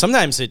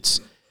 Sometimes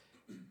it's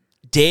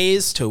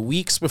days to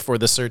weeks before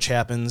the search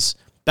happens.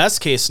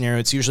 Best case scenario,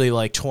 it's usually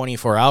like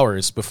 24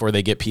 hours before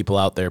they get people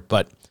out there.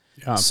 But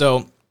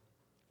so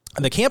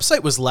the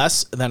campsite was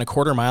less than a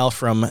quarter mile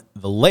from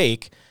the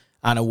lake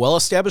on a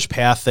well-established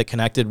path that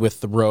connected with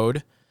the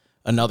road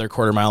another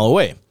quarter mile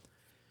away.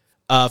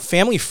 A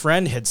family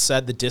friend had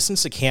said the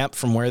distance to camp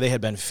from where they had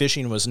been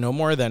fishing was no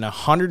more than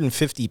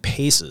 150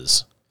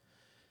 paces.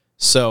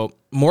 So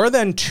more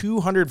than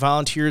 200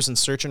 volunteers and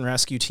search and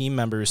rescue team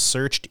members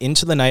searched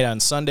into the night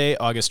on Sunday,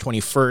 August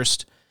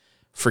 21st,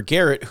 for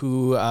Garrett,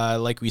 who,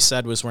 like we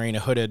said, was wearing a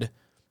hooded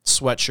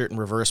sweatshirt and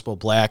reversible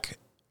black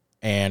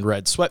and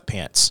red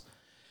sweatpants.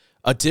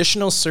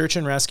 Additional search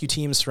and rescue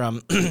teams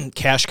from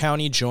Cache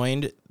County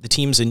joined the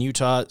teams in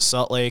Utah,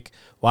 Salt Lake,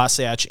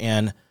 Wasatch,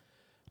 and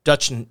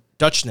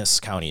Dutchess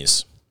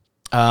counties.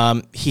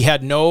 He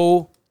had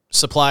no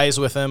supplies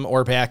with him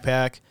or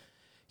backpack.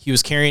 He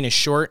was carrying a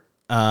short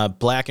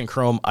black and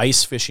chrome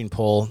ice fishing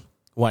pole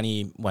when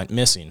he went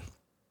missing.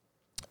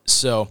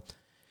 So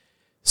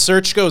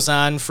search goes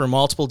on for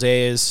multiple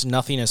days.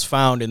 Nothing is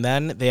found. And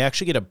then they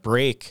actually get a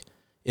break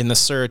in the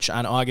search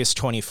on August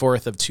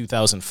 24th of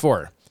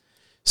 2004.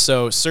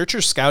 So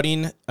searchers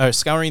scouring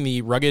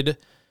the rugged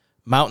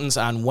mountains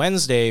on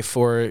Wednesday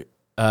for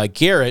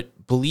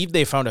Garrett believed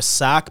they found a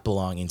sock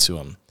belonging to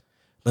him.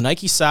 The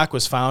Nike sock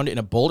was found in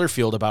a boulder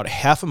field about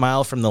half a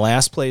mile from the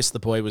last place the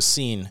boy was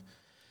seen.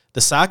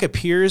 The sock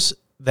appears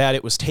that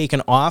it was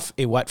taken off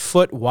a wet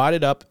foot,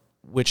 wadded up,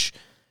 which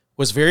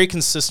was very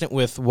consistent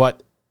with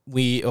what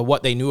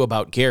they knew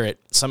about Garrett,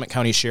 Summit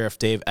County Sheriff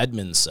Dave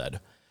Edmonds said.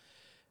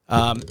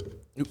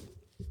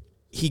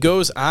 He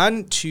goes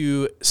on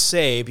to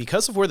say,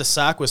 because of where the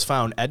sock was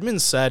found,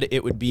 Edmonds said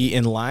it would be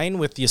in line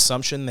with the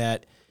assumption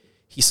that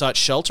he sought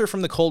shelter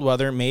from the cold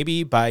weather,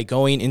 maybe by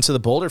going into the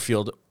boulder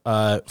field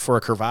for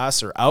a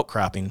crevasse or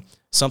outcropping,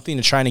 something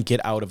to try to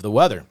get out of the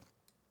weather.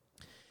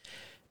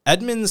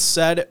 Edmonds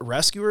said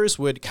rescuers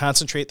would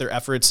concentrate their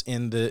efforts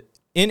in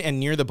and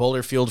near the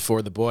boulder field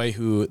for the boy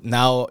who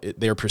now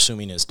they're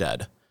presuming is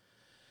dead.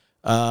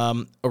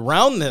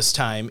 Around this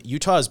time,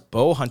 Utah's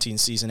bow hunting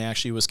season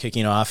actually was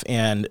kicking off,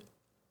 and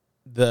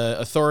the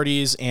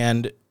authorities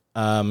and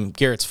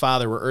Garrett's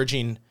father were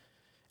urging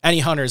any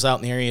hunters out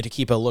in the area to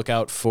keep a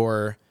lookout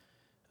for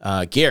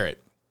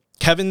Garrett.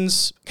 Kevin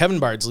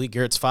Bardsley,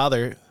 Garrett's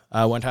father,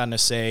 went on to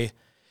say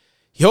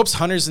he hopes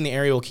hunters in the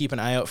area will keep an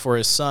eye out for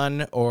his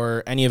son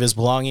or any of his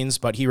belongings,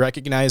 but he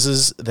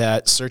recognizes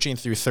that searching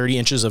through 30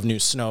 inches of new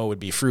snow would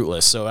be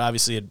fruitless. So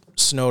obviously it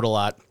snowed a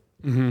lot.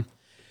 Mm-hmm.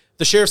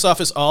 The sheriff's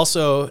office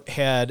also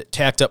had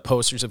tacked up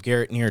posters of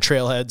Garrett near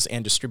trailheads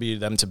and distributed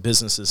them to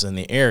businesses in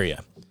the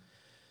area.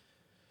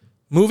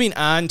 Moving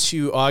on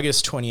to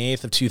August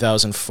 28th of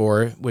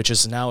 2004, which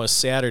is now a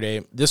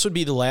Saturday, this would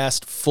be the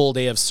last full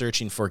day of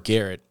searching for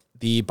Garrett.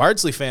 The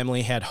Bardsley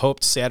family had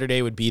hoped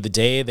Saturday would be the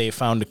day they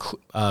found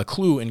a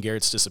clue in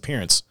Garrett's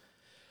disappearance.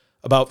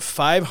 About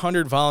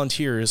 500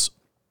 volunteers,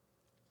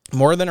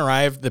 more than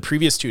arrived the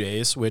previous 2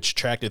 days, which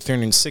tracked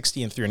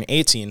 360 and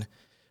 318,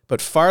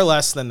 but far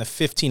less than the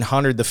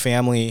 1,500 the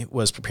family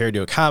was prepared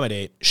to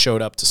accommodate,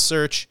 showed up to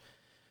search.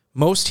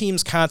 Most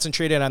teams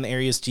concentrated on the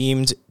areas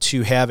deemed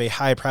to have a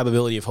high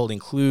probability of holding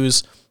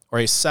clues or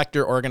a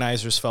sector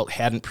organizers felt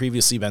hadn't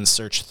previously been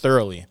searched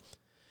thoroughly.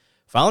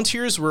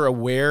 Volunteers were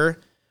aware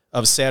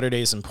of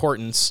Saturday's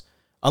importance.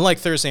 Unlike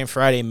Thursday and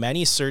Friday,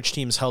 many search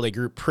teams held a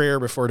group prayer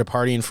before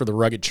departing for the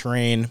rugged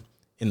terrain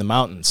in the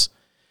mountains.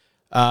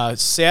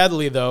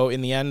 Sadly, though,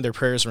 in the end, their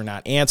prayers were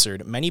not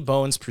answered. Many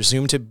bones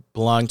presumed to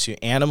belong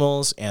to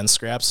animals and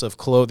scraps of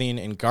clothing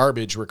and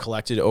garbage were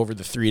collected over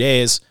the 3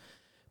 days,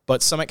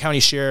 but Summit County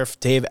Sheriff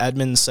Dave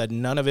Edmonds said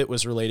none of it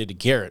was related to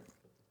Garrett.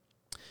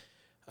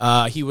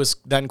 He was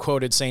then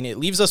quoted saying, "It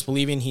leaves us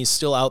believing he's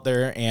still out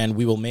there and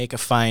we will make a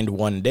find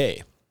one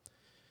day."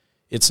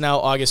 It's now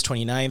August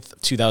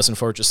 29th,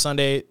 2004, which is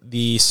Sunday.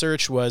 The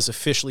search was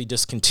officially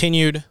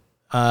discontinued.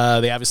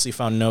 They obviously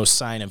found no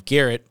sign of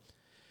Garrett.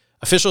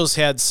 Officials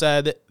had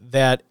said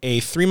that a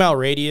 3-mile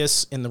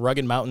radius in the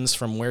rugged mountains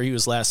from where he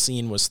was last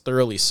seen was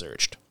thoroughly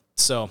searched.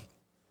 So,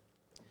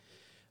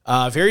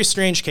 very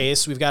strange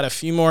case. We've got a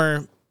few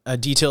more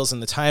details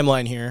in the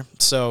timeline here.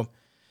 So,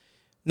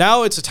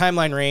 now it's a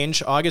timeline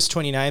range, August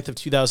 29th of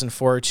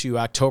 2004 to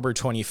October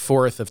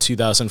 24th of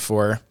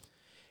 2004.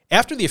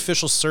 After the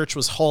official search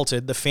was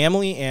halted, the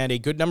family and a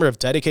good number of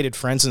dedicated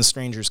friends and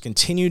strangers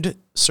continued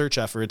search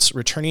efforts,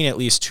 returning at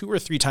least 2 or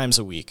 3 times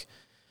a week.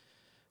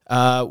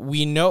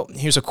 We know,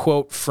 here's a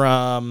quote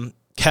from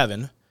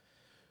Kevin.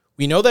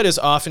 "We know that is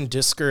often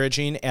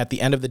discouraging at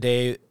the end of the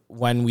day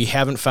when we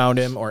haven't found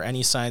him or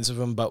any signs of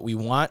him, but we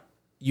want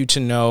you to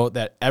know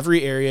that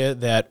every area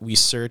that we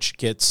search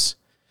gets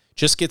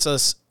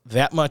us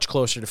that much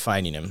closer to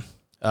finding him."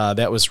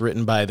 That was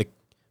written by the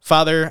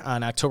father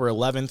on October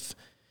 11th,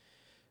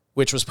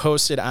 which was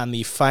posted on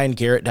the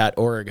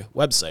findgarrett.org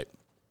website.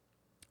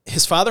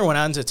 His father went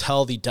on to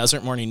tell the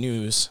Desert Morning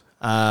News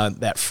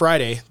that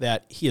Friday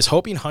that he is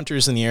hoping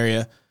hunters in the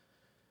area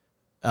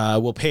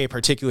will pay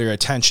particular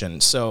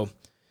attention. So,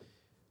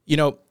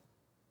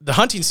 the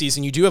hunting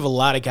season, you do have a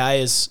lot of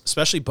guys,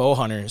 especially bow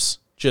hunters,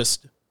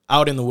 just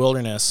out in the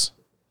wilderness.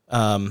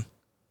 They're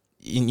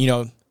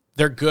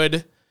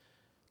good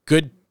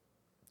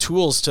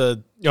tools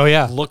to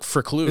look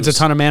for clues. It's a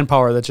ton of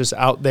manpower that's just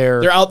out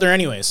there. They're out there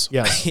anyways.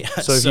 Yeah.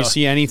 So if you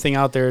see anything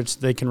out there,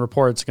 they can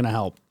report. It's going to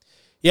help.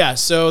 Yeah.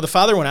 So the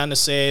father went on to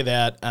say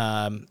that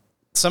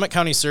Summit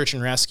County Search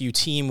and Rescue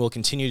Team will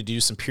continue to do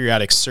some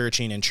periodic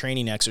searching and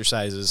training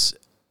exercises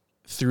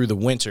through the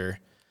winter.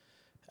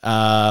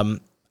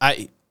 The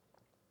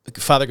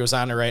father goes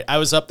on to write, "I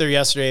was up there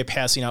yesterday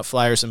passing out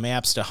flyers and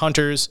maps to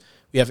hunters.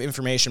 We have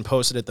information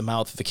posted at the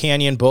mouth of the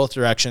canyon, both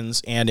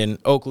directions, and in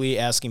Oakley,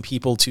 asking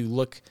people to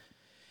look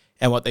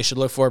and what they should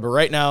look for. But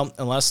right now,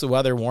 unless the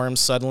weather warms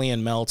suddenly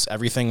and melts,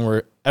 everything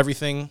we're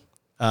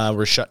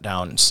shut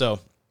down." So,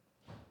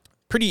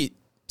 pretty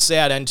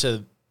sad end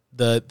to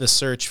the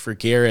search for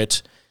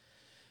Garrett.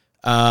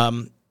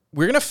 We're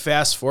going to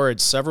fast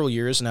forward several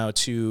years now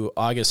to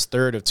August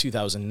 3rd of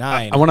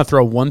 2009. I want to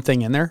throw one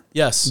thing in there.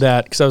 Yes.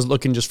 Because I was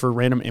looking just for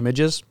random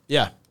images.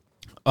 Yeah.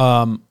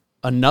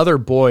 Another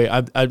boy,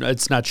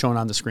 it's not shown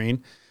on the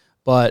screen,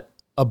 but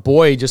a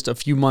boy just a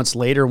few months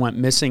later went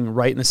missing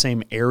right in the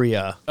same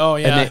area. Oh,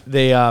 yeah.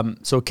 And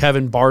so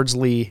Kevin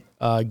Bardsley,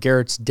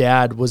 Garrett's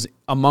dad, was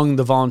among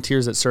the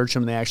volunteers that searched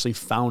him. They actually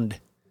found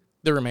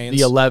the remains.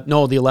 The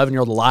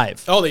 11-year-old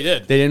alive. Oh, they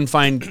did. They didn't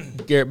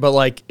find Garrett,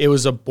 but it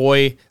was a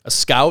boy, a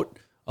scout,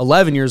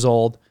 11 years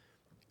old.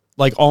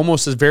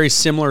 Almost a very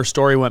similar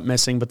story went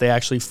missing, but they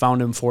actually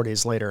found him 4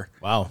 days later.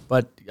 Wow.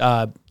 But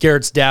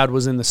Garrett's dad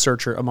was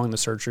among the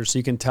searchers, so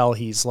you can tell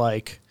he's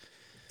like...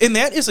 And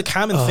that is a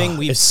common thing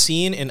we've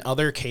seen in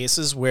other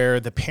cases where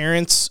the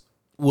parents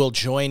will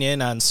join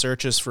in on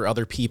searches for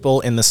other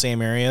people in the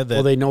same area.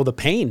 Well, they know the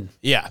pain.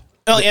 Yeah.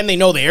 And they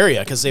know the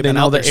area because they've been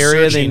out there the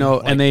area. Searching, they know,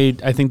 and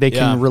I think they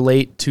can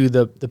relate to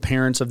the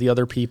parents of the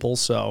other people.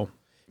 So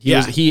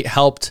he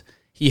helped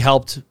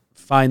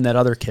find that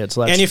other kid.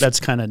 So that's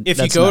kind of, if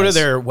you go to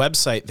their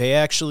website, they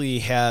actually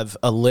have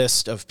a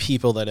list of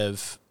people that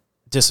have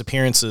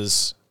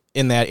disappearances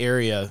in that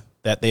area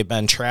that they've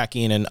been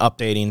tracking and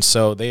updating.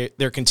 So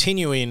they're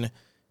continuing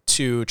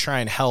to try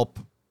and help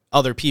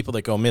other people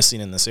that go missing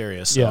in this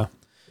area. So,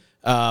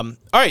 all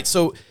right.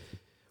 So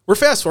we're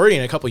fast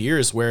forwarding a couple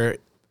years where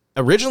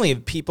originally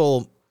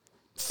people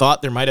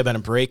thought there might have been a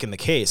break in the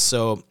case.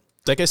 So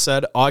like I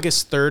said,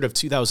 August 3rd of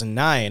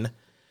 2009,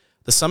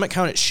 the Summit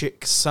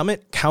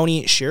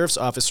County Sheriff's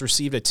Office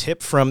received a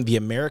tip from the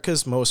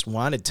America's Most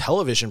Wanted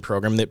television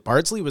program that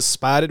Bardsley was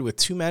spotted with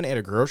 2 men at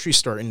a grocery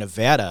store in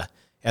Nevada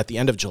at the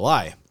end of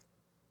July.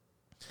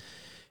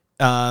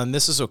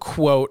 This is a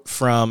quote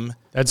from...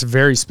 That's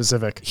very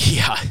specific.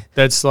 Yeah.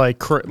 That's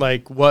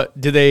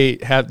what do they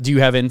have? Do you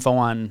have info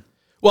on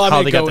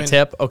how they got the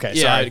tip? Okay,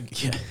 sorry.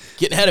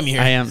 Getting ahead of me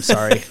here. I am,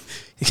 sorry.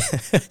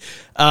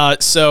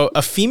 So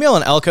a female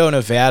in Elko,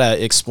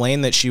 Nevada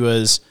explained that she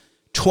was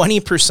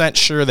 20%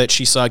 sure that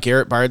she saw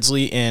Garrett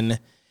Bardsley in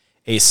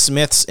a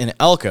Smith's in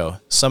Elko.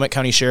 Summit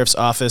County Sheriff's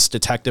Office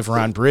Detective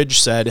Ron Bridge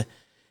said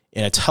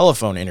in a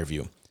telephone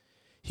interview.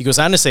 He goes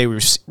on to say,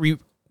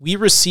 we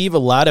receive a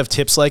lot of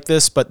tips like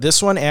this, but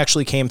this one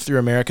actually came through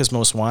America's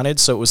Most Wanted,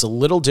 so it was a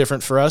little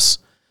different for us.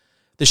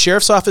 The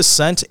Sheriff's Office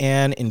sent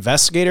an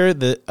investigator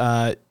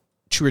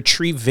to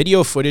retrieve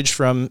video footage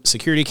from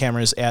security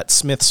cameras at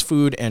Smith's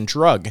Food and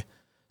Drug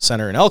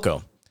Center in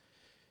Elko.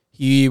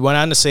 He went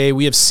on to say,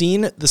 we have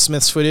seen the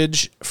Smiths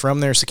footage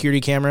from their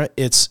security camera.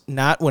 It's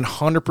not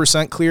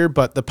 100% clear,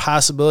 but the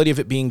possibility of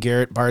it being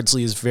Garrett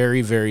Bardsley is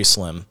very, very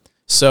slim.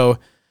 So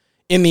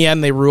in the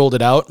end, they ruled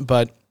it out.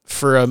 But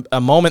for a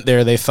moment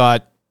there, they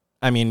thought,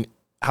 I mean,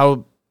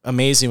 how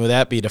amazing would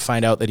that be to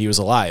find out that he was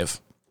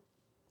alive?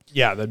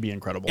 Yeah, that'd be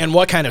incredible. And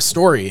what kind of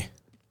story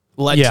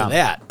led to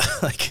that?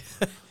 Like,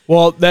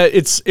 well,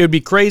 it would be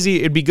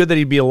crazy. It'd be good that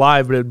he'd be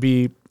alive, but it'd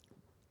be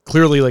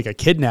clearly like a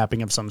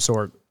kidnapping of some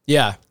sort.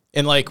 Yeah.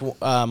 And like,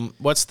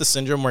 what's the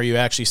syndrome where you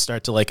actually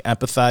start to like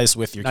empathize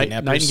with your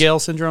kidnappers? Nightingale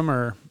syndrome,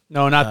 or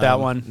no, not that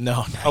one.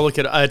 No, I'll look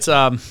at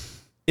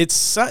it's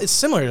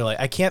similar to, like,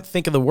 I can't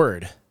think of the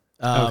word.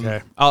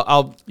 Okay,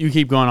 you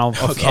keep going.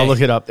 I'll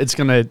look it up. It's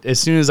gonna, as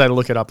soon as I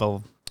look it up,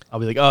 I'll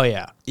be like, oh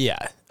yeah,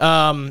 yeah.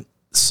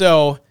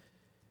 So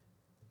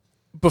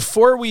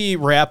before we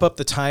wrap up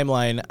the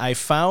timeline, I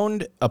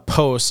found a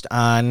post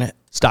on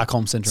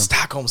Stockholm syndrome.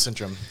 Stockholm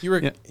syndrome. You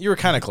were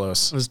kind of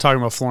close. I was talking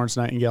about Florence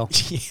Nightingale.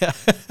 Yeah.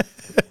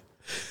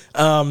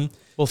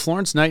 Well,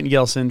 Florence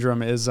Nightingale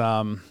syndrome is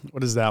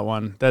what is that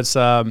one? That's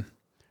a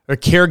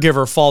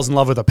caregiver falls in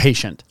love with a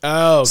patient.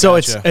 Oh, so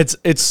gotcha.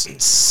 it's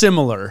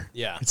similar.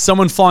 Yeah. It's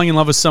someone falling in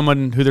love with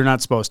someone who they're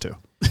not supposed to.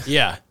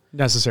 Yeah.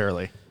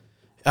 Necessarily.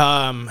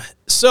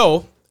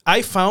 So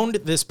I found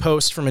this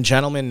post from a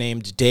gentleman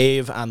named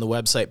Dave on the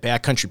website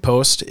Backcountry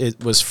Post.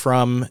 It was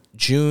from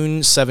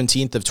June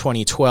 17th of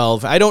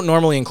 2012. I don't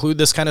normally include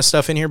this kind of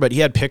stuff in here, but he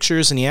had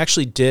pictures, and he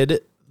actually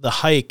did the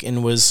hike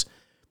and was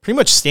pretty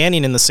much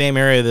standing in the same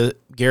area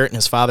that Garrett and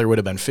his father would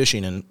have been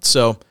fishing in.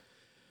 So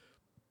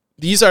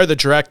these are the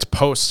direct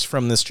posts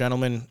from this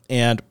gentleman,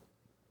 and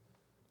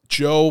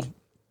Joe...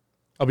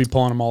 I'll be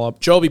pulling them all up.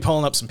 Joe will be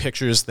pulling up some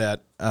pictures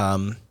that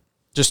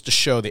just to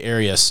show the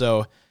area.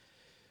 So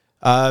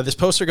this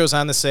poster goes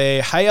on to say,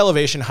 high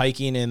elevation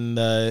hiking in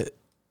the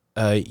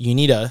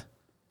Uinta.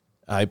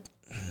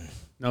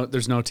 No,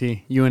 there's no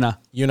T. Uinta.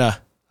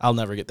 I'll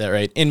never get that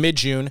right. In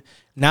mid-June,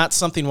 not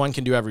something one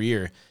can do every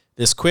year.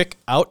 This quick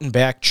out and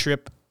back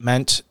trip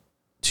meant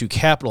to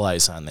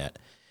capitalize on that.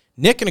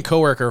 Nick and a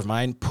coworker of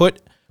mine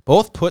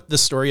both put the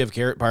story of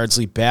Garrett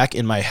Bardsley back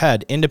in my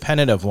head,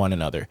 independent of one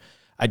another.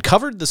 I'd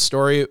covered the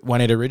story when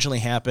it originally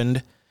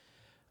happened,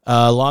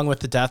 along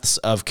with the deaths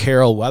of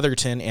Carol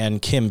Weatherton and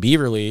Kim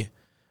Beaverly,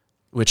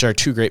 which are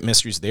two great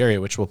mysteries of the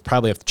area, which we'll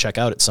probably have to check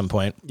out at some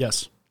point.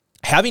 Yes.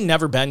 Having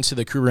never been to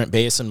the Krugerrand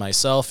Basin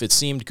myself, it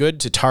seemed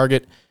good to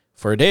target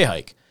for a day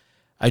hike.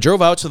 I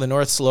drove out to the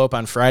North Slope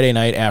on Friday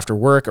night after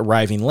work.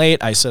 Arriving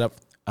late, I set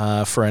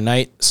up for a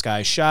night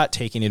sky shot,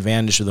 taking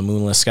advantage of the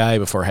moonless sky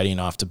before heading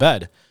off to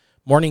bed.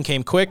 Morning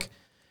came quick.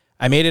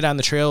 I made it on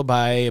the trail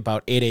by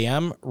about 8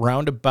 a.m.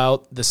 Round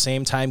about the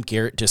same time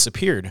Garrett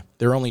disappeared.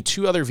 There were only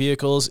two other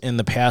vehicles in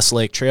the Pass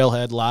Lake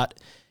trailhead lot,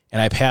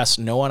 and I passed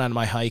no one on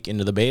my hike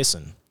into the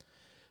basin.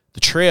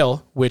 The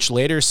trail, which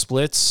later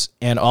splits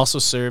and also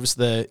serves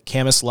the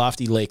Camas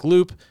Lofty Lake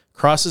Loop,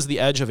 crosses the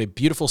edge of a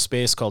beautiful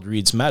space called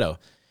Reed's Meadow.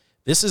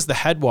 This is the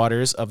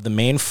headwaters of the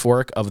main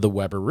fork of the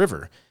Weber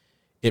River.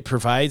 It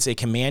provides a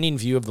commanding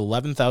view of the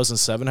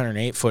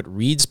 11,708-foot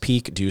Reed's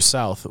Peak due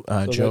south.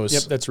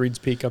 Joe's that's Reed's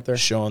Peak up there.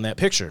 Showing that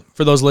picture.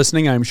 For those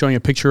listening, I'm showing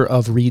a picture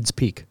of Reed's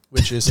Peak.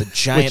 Which is a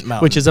giant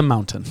mountain. Which is a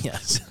mountain.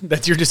 Yes.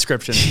 That's your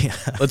description. Yeah.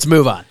 Let's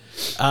move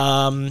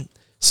on.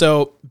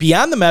 So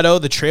beyond the meadow,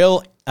 the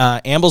trail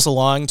ambles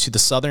along to the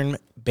southern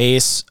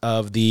base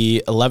of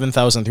the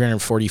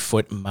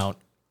 11,340-foot Mount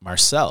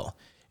Marcel.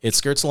 It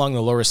skirts along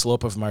the lower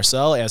slope of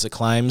Marcel as it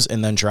climbs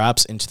and then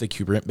drops into the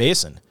Krugerrand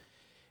Basin.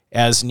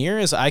 As near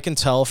as I can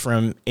tell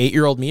from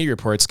 8-year-old media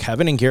reports,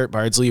 Kevin and Garrett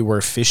Bardsley were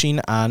fishing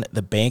on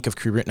the bank of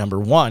Krugerrand number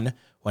 1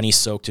 when he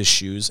soaked his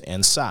shoes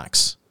and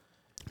socks.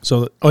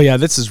 So,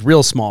 this is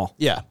real small.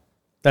 Yeah.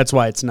 That's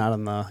why it's not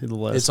on the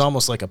list. It's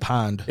almost like a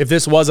pond. If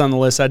this was on the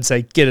list, I'd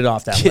say, get it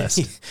off that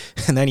list.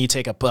 And then you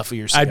take a puff of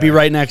your cigar. I'd be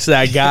right next to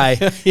that guy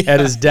at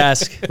his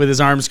desk with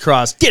his arms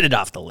crossed. Get it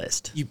off the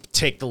list. You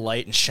take the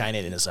light and shine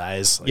it in his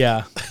eyes. Like,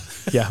 yeah.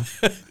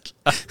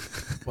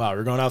 Wow,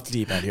 we're going off the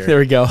deep end here. There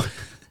we go.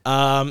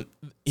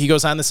 He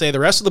goes on to say the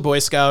rest of the Boy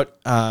Scout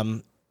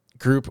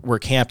group were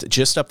camped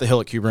just up the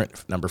hill at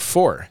Krugerrand number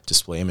 4.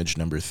 Display image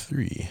number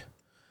 3.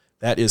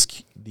 That is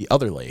the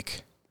other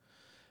lake.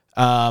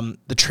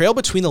 The trail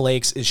between the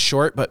lakes is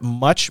short but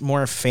much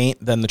more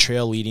faint than the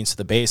trail leading to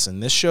the basin.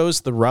 This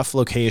shows the rough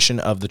location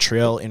of the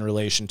trail in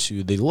relation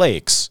to the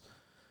lakes.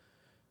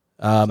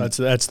 That's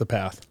the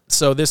path.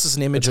 So this is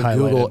an image of highlighted.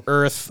 Google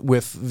Earth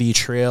with the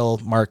trail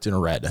marked in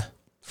red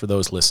for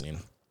those listening.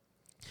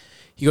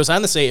 He goes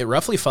on to say it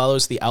roughly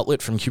follows the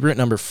outlet from Krugerrand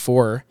number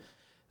 4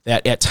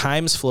 that at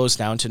times flows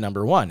down to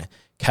number 1.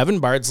 Kevin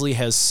Bardsley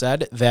has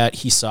said that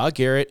he saw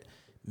Garrett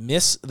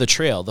miss the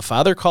trail. The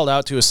father called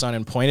out to his son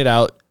and pointed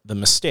out the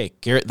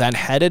mistake. Garrett then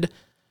headed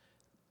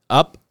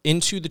up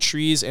into the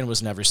trees and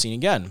was never seen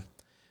again.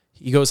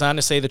 He goes on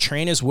to say the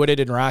terrain is wooded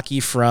and rocky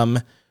from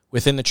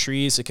within the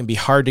trees. It can be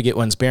hard to get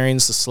one's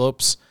bearings. The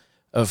slopes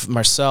of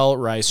Marcel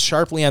rise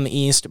sharply on the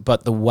east,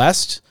 but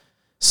the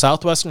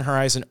southwestern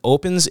horizon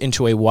opens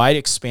into a wide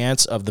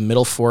expanse of the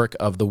middle fork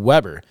of the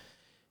Weber.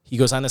 He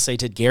goes on to say,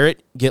 did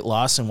Garrett get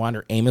lost and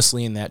wander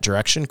aimlessly in that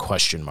direction? ? He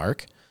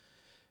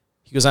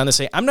goes on to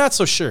say, I'm not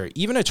so sure.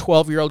 Even a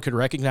 12-year-old could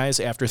recognize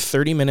after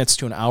 30 minutes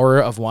to an hour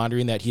of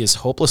wandering that he is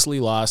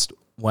hopelessly lost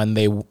when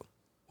the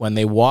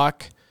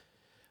walk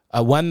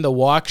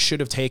should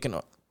have taken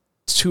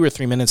 2 or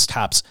 3 minutes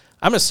tops.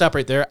 I'm going to stop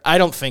right there. I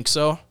don't think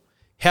so.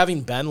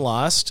 Having been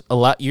lost a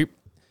lot, your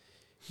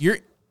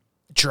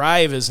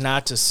drive is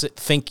not to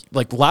think,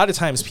 like a lot of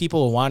times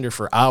people will wander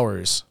for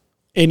hours.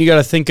 And you got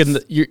to think in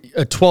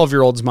a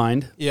 12-year-old's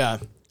mind. Yeah.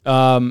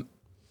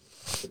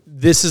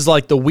 This is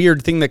like the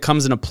weird thing that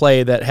comes into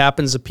play that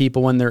happens to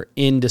people when they're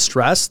in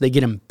distress. They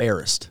get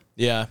embarrassed.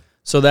 Yeah.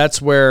 So that's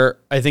where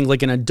I think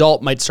like an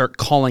adult might start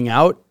calling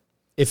out.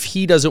 If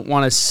he doesn't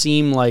want to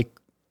seem like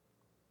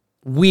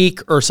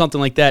weak or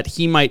something like that,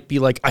 he might be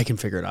like, I can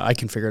figure it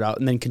out,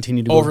 and then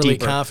continue to go overly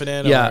deeper.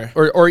 confident. Yeah,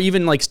 or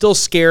even like still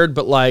scared,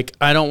 but like,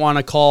 I don't want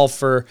to call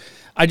for...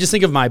 I just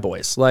think of my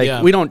boys.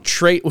 Like, we don't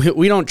treat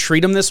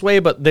them this way,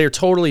 but they're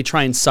totally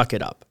try and suck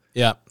it up.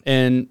 Yeah.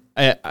 And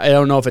I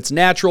don't know if it's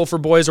natural for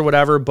boys or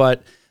whatever,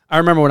 but I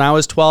remember when I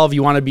was 12,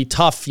 you want to be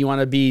tough. You want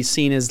to be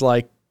seen as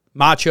like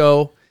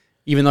macho,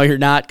 even though you're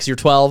not because you're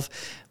 12.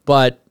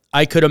 But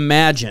I could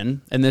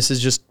imagine, and this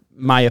is just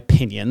my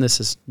opinion, this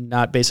is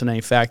not based on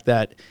any fact,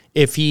 that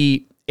if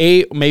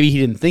maybe he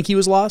didn't think he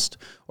was lost,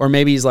 or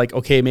maybe he's like,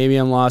 okay, maybe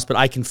I'm lost, but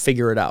I can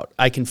figure it out.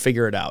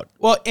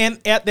 Well, and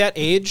at that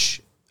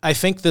age, I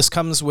think this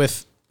comes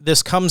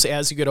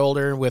as you get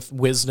older with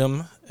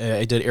wisdom.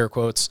 I did air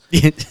quotes.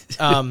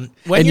 And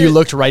you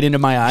looked right into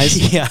my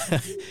eyes. Yeah.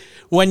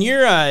 When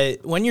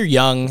you're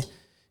young,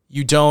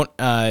 you don't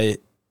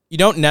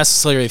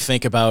necessarily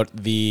think about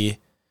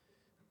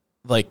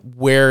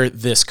where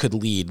this could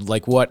lead,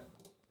 like what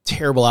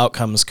terrible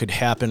outcomes could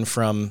happen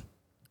from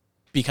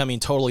becoming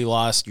totally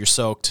lost. You're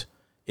soaked.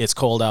 It's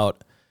cold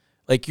out.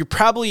 Like you're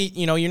probably,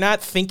 you're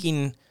not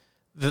thinking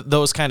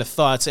those kind of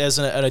thoughts. As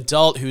an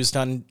adult who's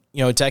done,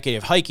 a decade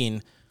of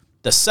hiking,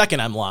 the second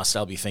I'm lost,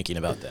 I'll be thinking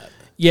about that.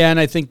 Yeah. And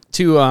I think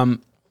too,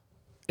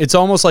 it's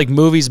almost like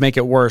movies make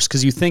it worse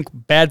because you think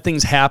bad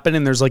things happen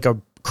and there's like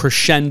a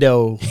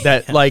crescendo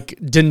that like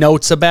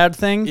denotes a bad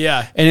thing.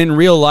 Yeah. And in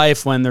real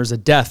life, when there's a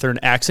death or an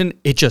accident,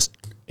 it just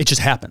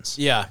happens.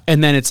 Yeah.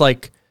 And then it's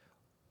like,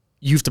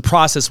 you have to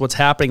process what's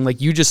happening.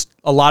 Like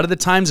a lot of the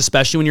times,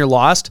 especially when you're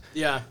lost,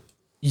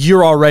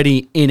 you're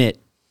already in it.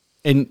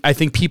 And I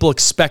think people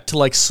expect to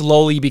like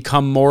slowly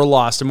become more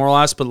lost,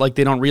 but like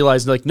they don't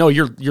realize like, no,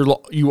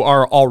 you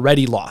are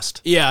already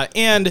lost. Yeah.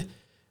 And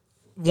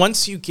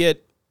once you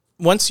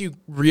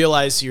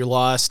realize you're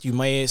lost, you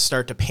may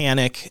start to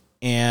panic,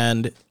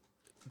 and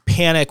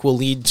panic will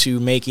lead to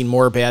making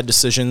more bad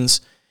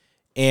decisions.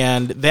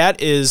 And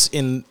that is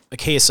in the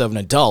case of an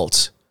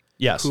adult.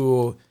 Yes.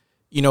 Who,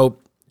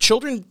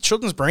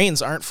 children's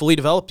brains aren't fully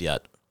developed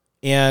yet.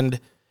 And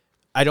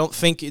I don't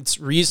think it's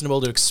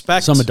reasonable to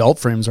expect some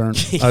adult brains aren't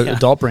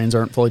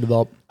fully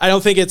developed. I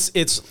don't think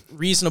it's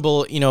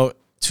reasonable,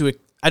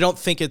 I don't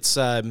think it's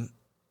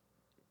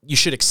you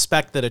should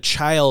expect that a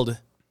child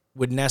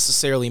would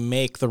necessarily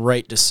make the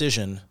right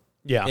decision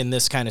in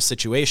this kind of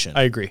situation.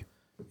 I agree.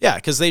 Yeah,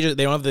 because they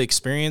don't have the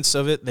experience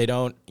of it. They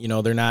don't,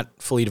 they're not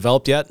fully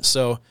developed yet.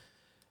 So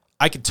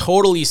I could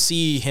totally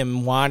see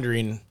him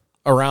wandering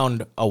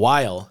around a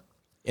while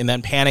and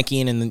then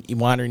panicking and then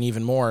wandering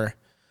even more.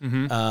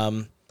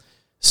 Mm-hmm.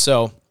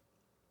 So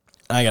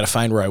I got to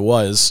find where I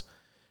was.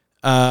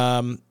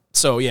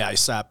 So yeah, I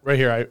stopped. Right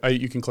here,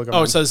 you can click on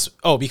it. It says,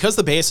 because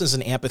the base is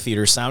an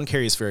amphitheater, sound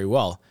carries very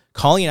well.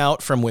 Calling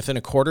out from within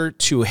a quarter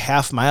to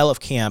half mile of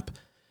camp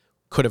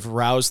could have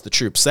roused the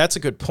troops. That's a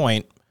good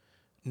point.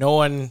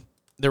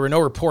 There were no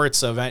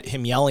reports of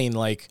him yelling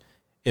like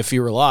if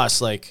you were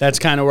lost. Like that's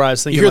kind of where I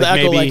was thinking. You hear the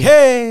echo like,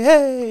 hey,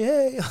 hey,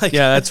 hey. Like,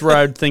 yeah, that's where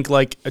I'd think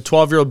like a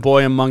 12-year-old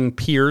boy among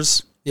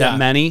peers, that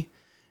many.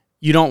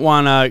 You don't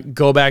want to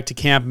go back to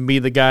camp and be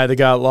the guy that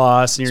got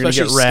lost and you're going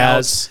to get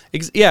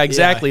razzed. Yeah,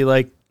 exactly. Yeah.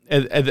 Like,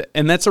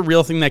 and that's a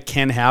real thing that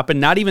can happen.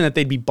 Not even that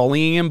they'd be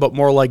bullying him, but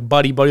more like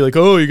buddy, like,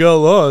 oh, you got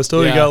lost.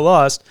 You got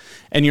lost.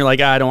 And you're like,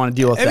 I don't want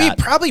to deal with that. I mean,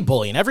 probably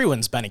bullying.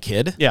 Everyone's been a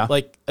kid. Yeah.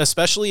 Like,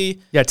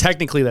 especially. Yeah,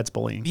 technically that's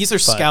bullying. These are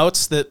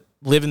scouts that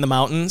live in the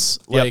mountains.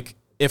 Yep. Like,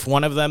 if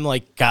one of them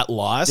like got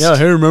lost. Yeah,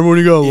 hey, remember when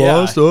you got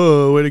lost?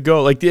 Oh, way to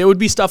go. Like, it would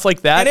be stuff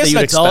like that. And as an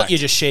adult, expect. you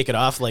just shake it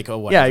off like, oh,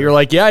 whatever. Yeah, you're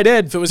like, yeah, I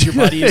did. If it was your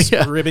buddies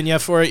ribbing you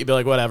for it, you'd be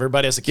like, whatever.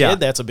 But as a kid,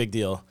 that's a big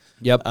deal.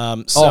 Yep.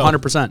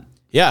 100%.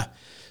 Yeah.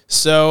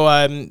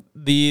 So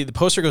the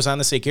poster goes on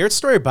to say, Garrett's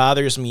story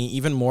bothers me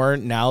even more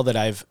now that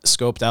I've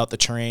scoped out the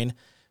terrain.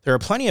 There are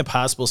plenty of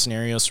possible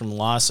scenarios from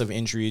loss of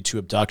injury to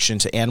abduction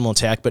to animal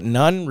attack, but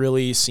none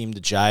really seem to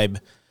jibe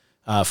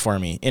for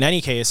me. In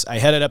any case, I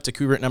headed up to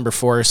Cougar number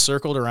 4,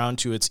 circled around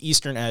to its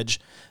eastern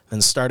edge,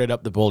 then started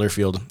up the boulder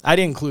field. I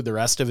didn't include the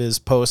rest of his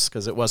posts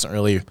because it wasn't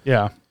really...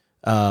 Yeah.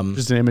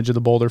 Just an image of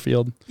the boulder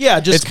field.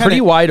 Yeah, it's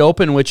pretty wide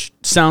open, which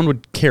sound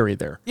would carry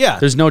there. Yeah.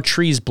 There's no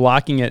trees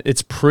blocking it.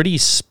 It's pretty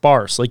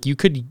sparse. Like, you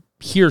could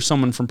hear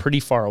someone from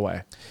pretty far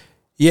away.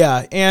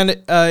 Yeah,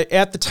 and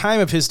at the time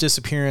of his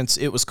disappearance,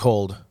 it was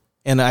cold.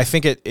 and I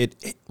think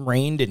it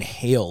rained and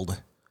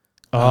hailed.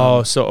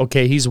 Oh, so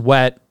okay, he's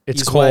wet.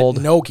 It's He's cold.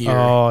 wet, no gear.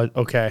 Oh,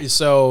 okay.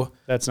 So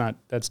That's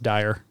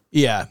dire.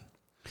 yeah.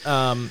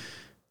 All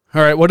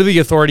right, what do the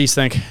authorities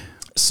think?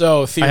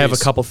 So theories. I have a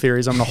couple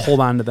theories. I'm going to hold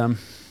on to them.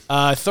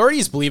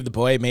 Authorities believe the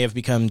boy may have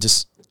become do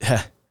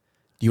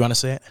you want to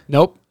say it?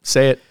 Nope.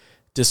 Say it.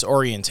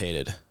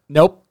 Disorientated.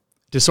 Nope.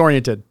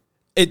 Disoriented.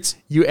 It's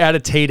You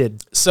added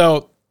tated.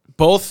 so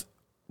both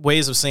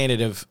ways of saying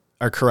it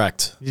are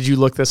correct. Did you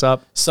look this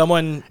up?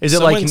 Someone Is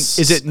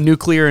it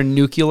nuclear and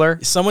nuclear?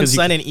 Someone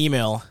sent an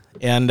email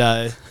and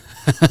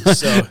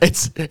so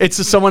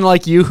it's someone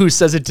like you who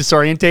says it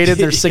disorientated.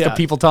 They're sick Yeah. of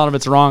people telling him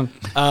it's wrong.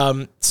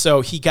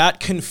 So he got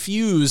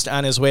confused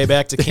on his way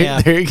back to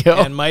camp. There you go.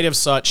 And might have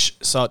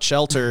sought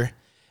shelter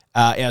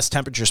as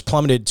temperatures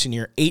plummeted to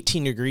near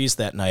 18 degrees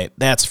that night.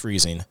 That's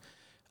freezing.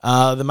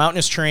 The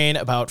mountainous terrain,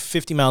 about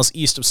 50 miles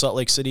east of Salt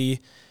Lake City,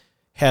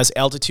 has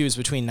altitudes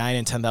between 9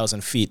 and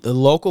 10,000 feet. The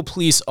local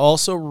police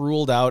also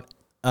ruled out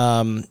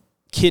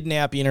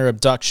kidnapping or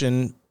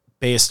abduction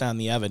based on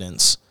the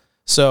evidence.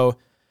 So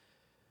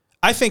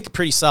I think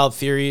pretty solid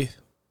theory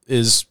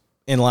is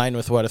in line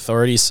with what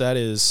authorities said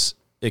is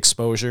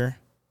exposure.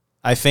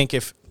 I think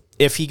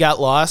if he got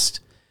lost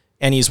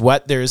and he's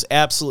wet, there's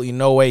absolutely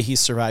no way he's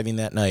surviving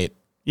that night.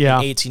 Yeah.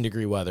 In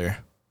 18-degree weather.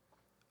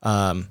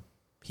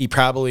 He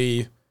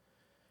probably,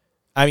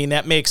 I mean,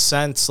 that makes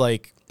sense.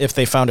 Like, if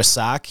they found a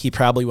sock, he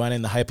probably went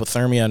into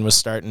hypothermia and was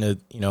starting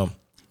to,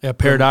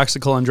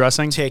 Paradoxical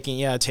undressing.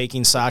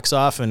 taking socks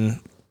off. And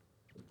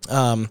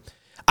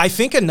I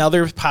think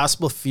another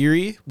possible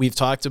theory we've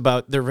talked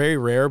about, they're very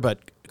rare, but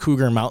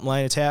cougar and mountain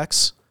lion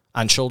attacks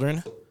on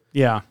children.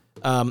 Yeah.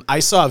 I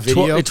saw a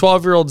video. A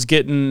 12-year-old's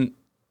getting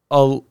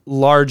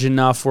large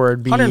enough where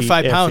it'd be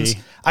 105 pounds.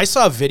 I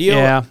saw a video.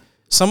 Yeah.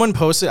 Someone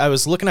posted, I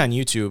was looking on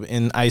YouTube,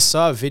 and I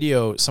saw a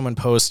video someone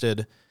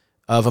posted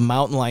of a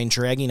mountain lion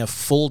dragging a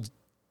full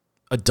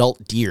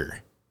adult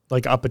deer.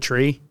 Like up a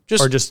tree?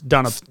 Just- or just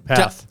down a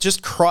path?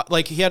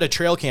 Like he had a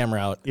trail camera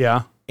out.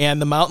 Yeah. And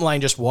the mountain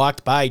lion just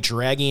walked by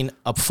dragging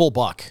a full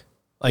buck.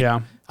 Like,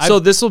 Yeah. So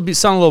this will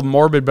sound a little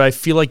morbid, but I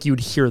feel like you'd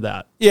hear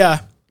that. Yeah.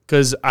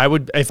 Because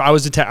if I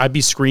was attacked, I'd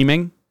be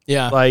screaming.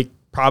 Yeah. Like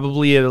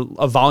probably a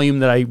volume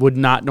that I would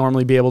not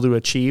normally be able to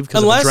achieve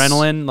because of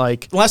adrenaline.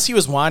 Like Unless he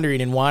was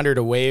wandering and wandered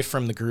away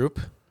from the group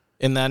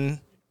and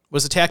then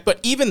was attacked. But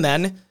even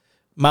then,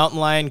 mountain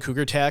lion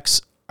cougar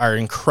attacks are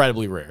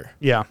incredibly rare.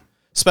 yeah.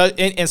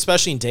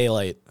 Especially in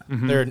daylight.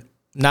 Mm-hmm. They're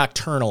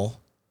nocturnal,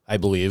 I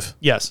believe.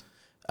 Yes.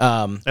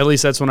 At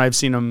least that's when I've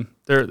seen them.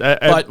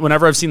 But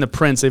whenever I've seen the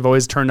prints, they've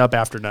always turned up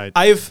after night.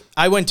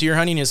 I went deer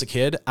hunting as a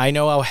kid. I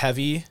know how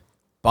heavy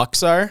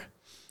bucks are.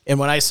 And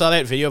when I saw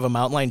that video of a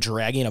mountain lion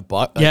dragging a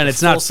buck, and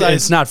it's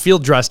not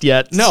field dressed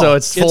yet. No, so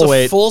it's full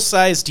weight. It's a full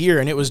size deer,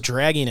 and it was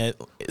dragging it.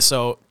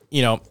 So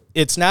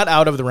it's not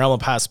out of the realm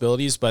of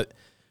possibilities, but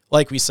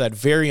like we said,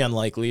 very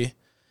unlikely.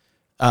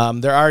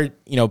 There are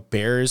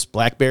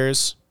black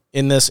bears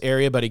in this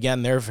area, but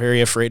again, they're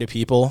very afraid of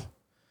people.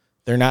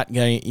 They're not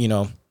going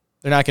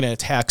to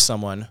attack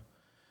someone.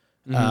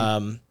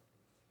 Mm-hmm.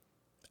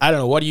 I don't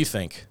know. What do you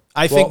think?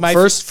 Think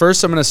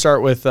first I'm going to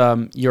start with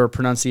your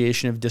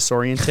pronunciation of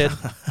disoriented.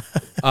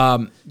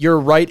 You're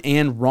right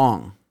and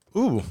wrong.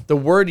 Ooh. The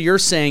word you're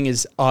saying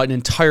is an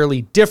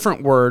entirely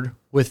different word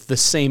with the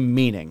same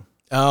meaning.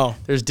 Oh.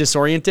 There's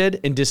disoriented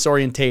and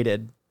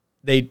disorientated.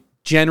 They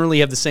generally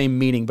have the same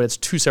meaning, but it's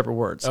two separate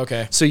words.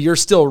 Okay. So you're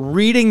still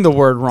reading the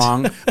word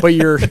wrong, but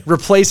you're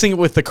replacing it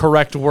with the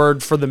correct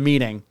word for the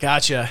meaning.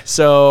 Gotcha.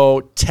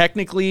 So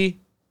technically,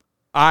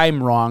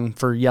 I'm wrong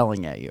for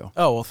yelling at you.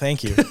 Oh, well,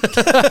 thank you.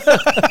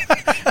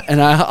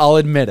 And I'll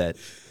admit it.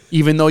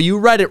 Even though you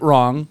read it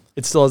wrong,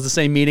 it still has the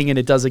same meaning and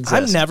it does exist.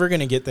 I'm never going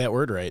to get that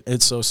word right.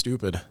 It's so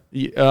stupid.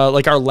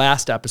 Like our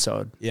last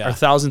episode, Yeah. our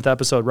 1000th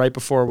episode, right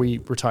before we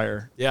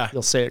retire. Yeah.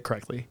 You'll say it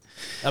correctly.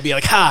 I'll be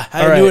like,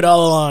 I knew it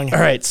all along. All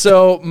right.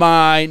 So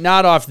my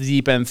not off the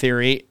deep end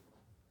theory,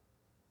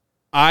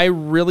 I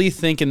really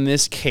think in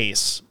this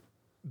case,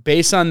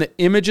 based on the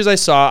images I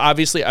saw,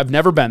 obviously I've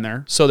never been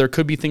there, so there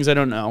could be things I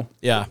don't know.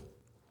 Yeah.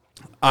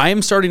 I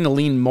am starting to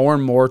lean more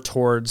and more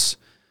towards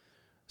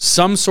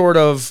some sort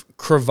of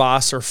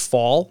crevasse or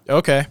fall.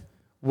 Okay.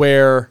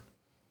 Where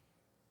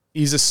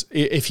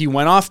if he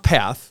went off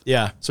path,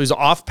 Yeah. so he's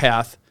off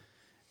path.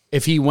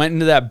 If he went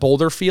into that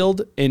boulder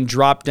field and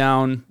dropped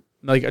down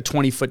like a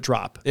 20-foot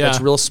drop, that's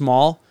real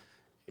small,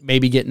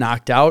 maybe get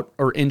knocked out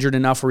or injured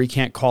enough where he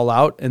can't call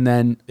out and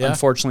then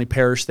unfortunately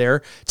perish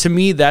there. To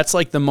me, that's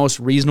like the most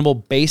reasonable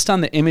based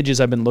on the images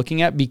I've been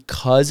looking at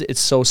because it's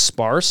so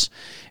sparse.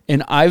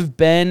 And I've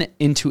been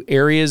into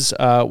areas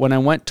when I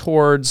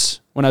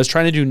was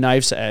trying to do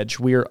Knife's Edge,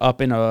 we were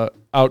up in a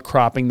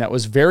outcropping that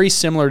was very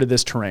similar to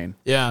this terrain.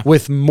 Yeah.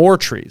 With more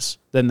trees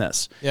than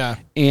this. Yeah.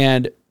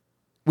 And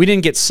we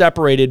didn't get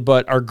separated,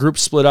 but our group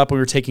split up. We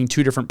were taking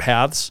two different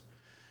paths.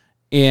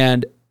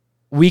 And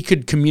we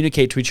could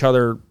communicate to each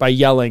other by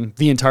yelling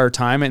the entire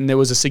time. And there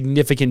was a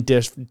significant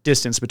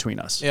distance between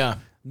us. Yeah.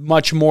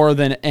 Much more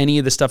than any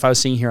of the stuff I was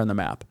seeing here on the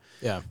map.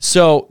 Yeah.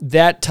 So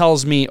that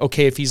tells me,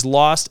 okay, if he's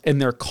lost and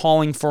they're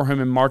calling for him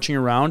and marching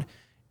around,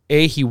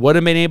 he would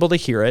have been able to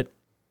hear it.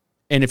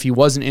 And if he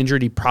wasn't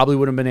injured, he probably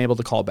would have been able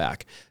to call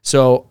back.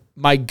 So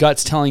my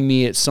gut's telling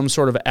me it's some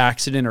sort of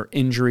accident or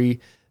injury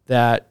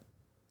that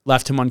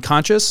left him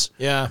unconscious.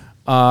 Yeah.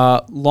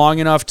 Long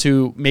enough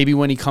to maybe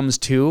when he comes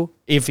to,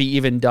 if he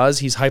even does,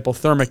 he's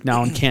hypothermic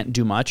now and can't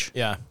do much.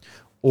 Yeah.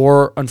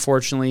 Or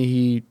unfortunately,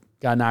 he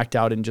got knocked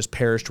out and just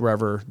perished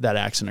wherever that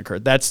accident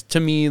occurred. That's to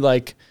me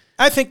like...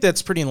 I think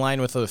that's pretty in line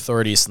with the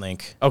authorities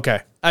think. Okay.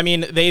 I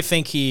mean, they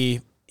think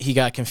he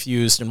got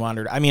confused and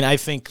wandered. I mean, I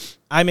think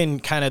I'm in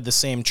kind of the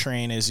same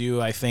train as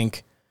you. I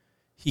think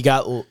he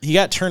got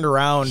turned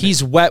around.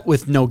 He's wet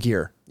with no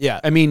gear. Yeah.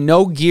 I mean,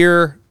 no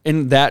gear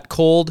in that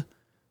cold,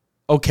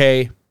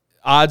 okay,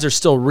 odds are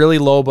still really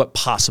low, but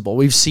possible.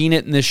 We've seen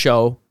it in this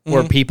show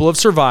where people have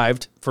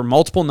survived for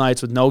multiple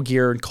nights with no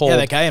gear and cold. Yeah,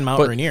 that guy in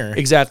Mount Rainier.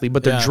 Exactly,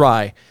 but they're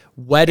dry.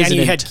 Wet is and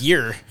he had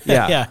gear.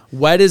 Yeah.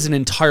 Wet is an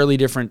entirely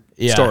different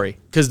story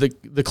because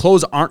the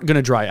clothes aren't going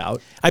to dry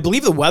out. I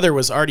believe the weather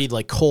was already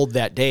like cold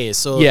that day.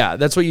 So yeah,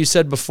 that's what you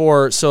said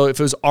before. So if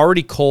it was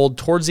already cold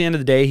towards the end of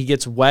the day, he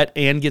gets wet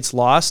and gets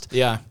lost.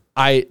 Yeah.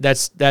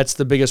 That's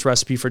the biggest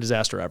recipe for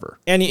disaster ever.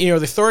 And the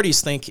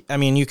authorities think, I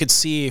mean, you could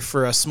see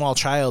for a small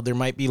child there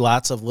might be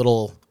lots of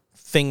little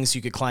things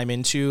you could climb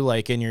into,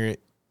 like, and you're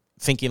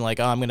thinking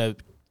like, oh, I'm going to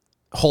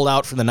hold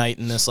out for the night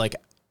in this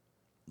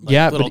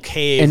little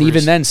cave. And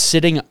even then,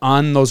 sitting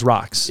on those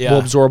rocks will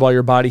absorb all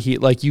your body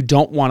heat. Like, you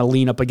don't want to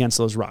lean up against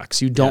those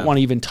rocks. You don't want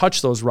to even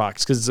touch those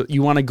rocks because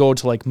you want to go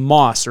to like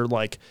moss or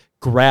like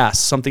grass,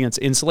 something that's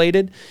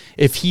insulated.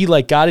 If he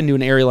like got into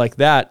an area like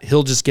that,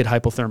 he'll just get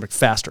hypothermic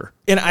faster.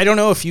 And I don't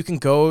know if you can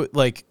go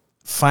like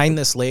find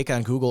this lake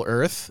on Google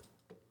Earth.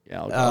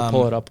 Yeah, I'll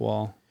pull it up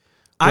while...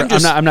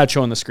 I'm not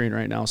showing the screen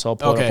right now, so I'll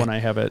pull it up when I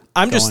have it.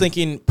 I'm just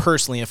thinking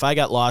personally, if I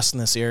got lost in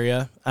this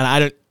area,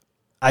 and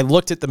I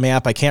looked at the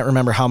map, I can't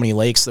remember how many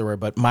lakes there were,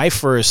 but my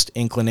first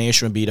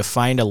inclination would be to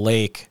find a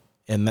lake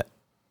and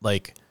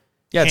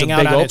hang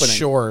out on its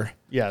shore.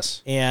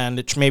 Yes,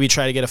 and maybe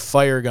try to get a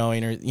fire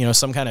going or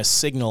some kind of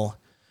signal,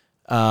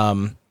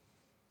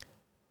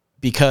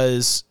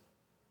 because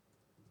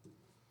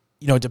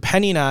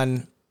depending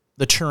on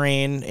the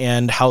terrain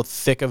and how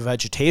thick of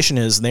vegetation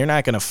is, they're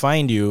not going to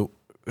find you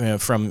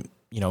from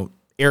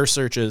air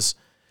searches.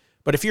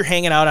 But if you're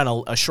hanging out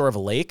on a shore of a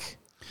lake,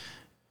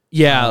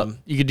 you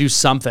could do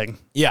something.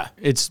 Yeah,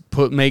 it's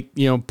put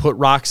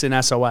rocks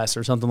in SOS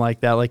or something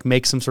like that. Like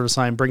make some sort of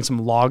sign, bring some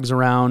logs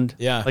around.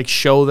 Yeah, like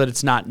show that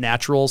it's not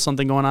natural.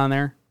 Something going on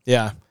there.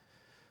 Yeah.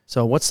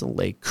 So what's the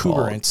lake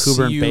called?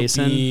 Cuberent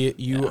Basin.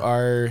 Curent.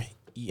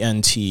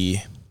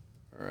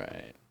 All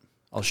right,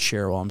 I'll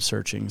share while I'm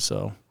searching.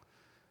 So.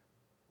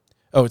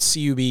 Oh, it's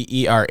Cuberant.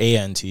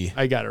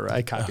 I got it right.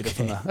 I copied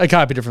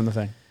it from the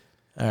thing.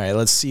 All right,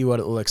 let's see what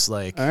it looks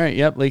like. All right,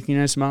 yep, Lake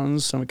United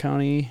Mountains, Summit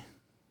County.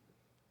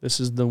 This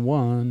is the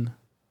one.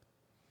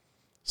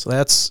 So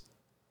that's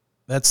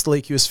the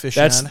lake he was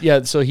fishing on.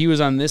 Yeah, so he was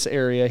on this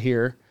area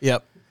here.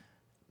 Yep.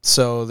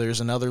 So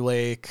there's another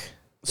lake.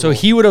 So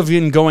he would have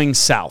been going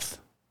south.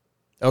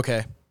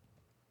 Okay.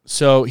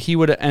 So he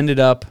would have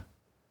ended up...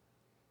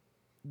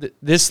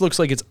 This looks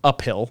like it's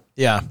uphill.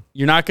 Yeah.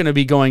 You're not going to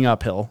be going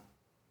uphill.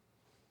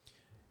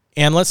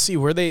 And let's see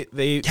where they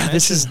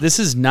this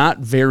is not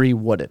very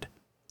wooded.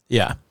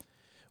 Yeah.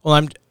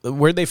 Well,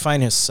 where'd they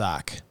find his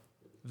sock?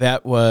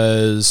 That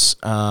was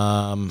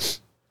and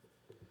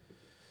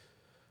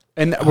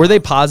were they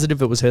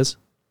positive it was his?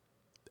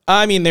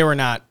 I mean, they were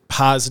not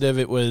positive.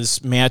 It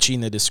was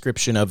matching the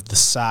description of the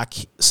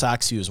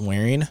socks he was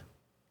wearing.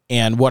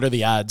 And what are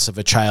the odds of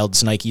a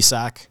child's Nike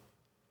sock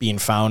being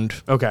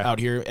found out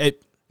here? It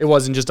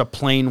wasn't just a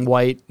plain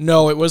white.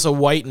 No, it was a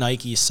white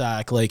Nike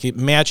sock, like it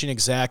matching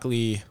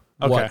exactly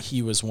what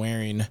he was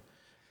wearing.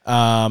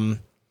 Oh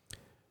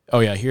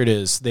yeah, here it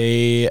is.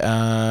 They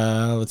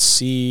let's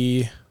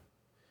see.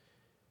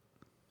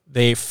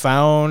 They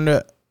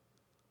found.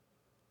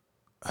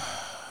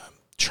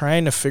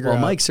 Trying to figure out.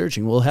 While Mike's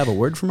searching, we'll have a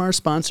word from our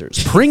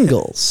sponsors.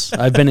 Pringles.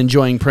 I've been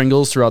enjoying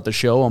Pringles throughout the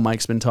show while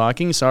Mike's been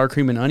talking. Sour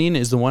cream and onion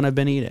is the one I've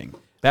been eating.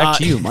 Back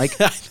to you, Mike.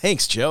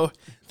 Thanks, Joe.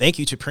 Thank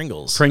you to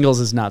Pringles. Pringles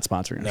is not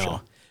sponsoring the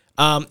show.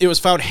 It was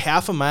found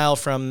half a mile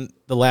from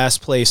the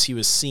last place he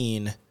was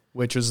seen,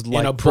 which was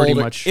like pretty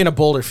much in a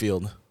boulder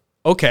field.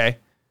 Okay.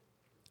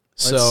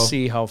 Let's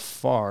see how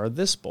far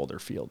this boulder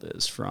field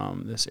is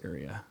from this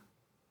area.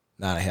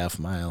 Not a half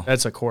mile.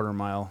 That's a quarter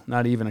mile.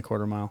 Not even a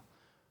quarter mile.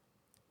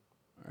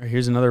 All right,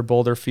 here's another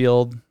boulder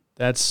field.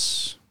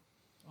 That's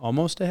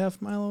almost a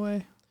half mile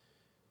away.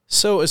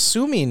 So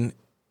assuming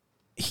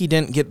he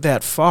didn't get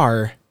that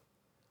far,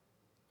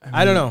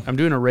 I don't know. I'm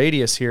doing a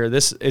radius here.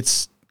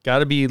 It's got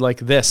to be like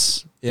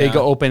this big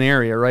open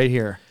area right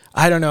here.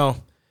 I don't know.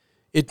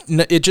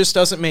 It just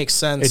doesn't make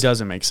sense. It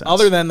doesn't make sense.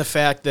 Other than the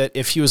fact that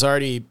if he was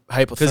already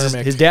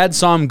hypothermic. His dad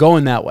saw him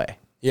going that way.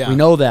 Yeah. We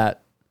know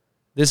that.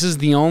 This is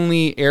the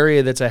only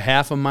area that's a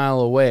half a mile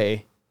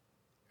away.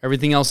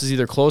 Everything else is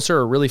either closer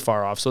or really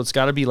far off. So it's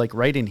got to be like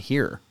right in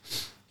here.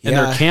 And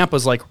their camp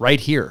was like right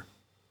here.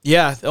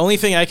 Yeah, the only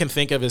thing I can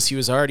think of is he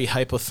was already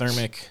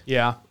hypothermic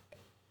Yeah.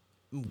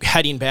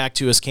 heading back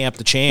to his camp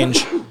to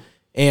change,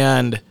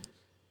 and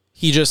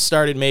he just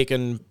started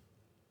making,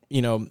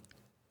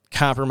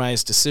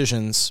 compromised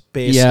decisions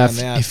based on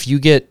that. If you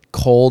get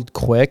cold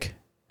quick,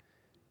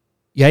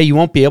 you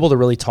won't be able to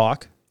really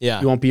talk.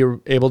 Yeah. You won't be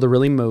able to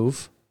really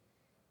move.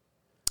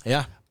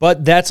 Yeah.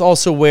 But that's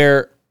also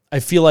where I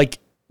feel like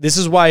this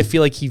is why I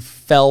feel like he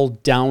fell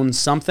down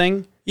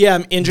something. Yeah,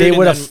 I'm injured.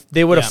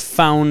 They would have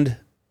found.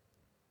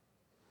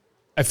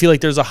 I feel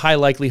like there's a high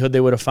likelihood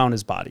they would have found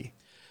his body.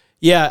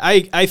 Yeah,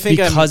 I think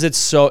because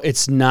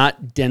it's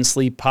not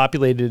densely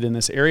populated in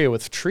this area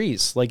with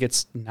trees. Like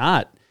it's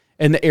not.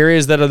 And the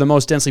areas that are the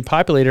most densely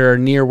populated are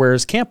near where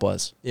his camp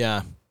was.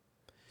 Yeah.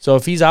 So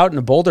if he's out in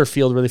a boulder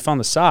field where they found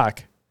the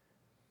sock,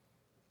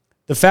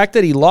 the fact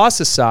that he lost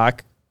a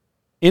sock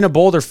in a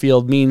boulder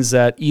field means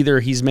that either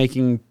he's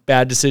making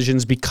bad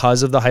decisions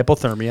because of the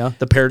hypothermia,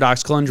 the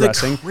paradoxical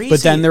undressing,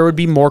 but then there would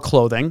be more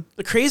clothing.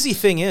 The crazy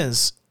thing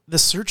is, the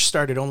search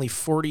started only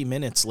 40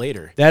 minutes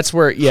later. That's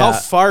where, How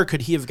far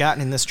could he have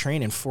gotten in this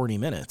train in 40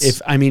 minutes?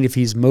 If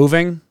he's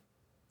moving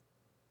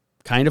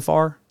kind of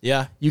far.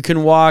 Yeah. You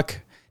can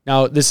walk.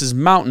 Now, this is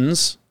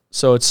mountains,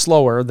 so it's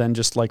slower than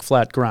just like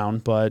flat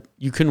ground, but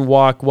you can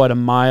walk, a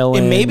mile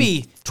in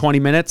maybe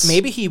 20 minutes?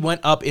 Maybe he went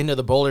up into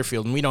the boulder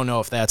field, and we don't know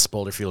if that's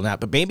boulder field or not,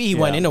 but maybe he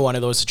went into one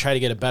of those to try to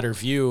get a better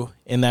view,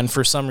 and then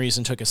for some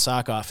reason took his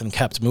sock off and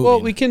kept moving.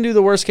 Well, we can do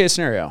the worst case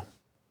scenario.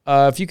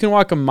 If you can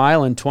walk a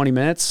mile in 20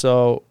 minutes,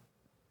 so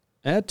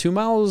 2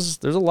 miles,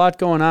 there's a lot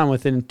going on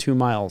within 2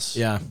 miles.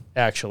 Yeah.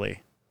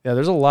 Actually. Yeah,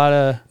 there's a lot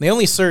of... They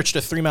only searched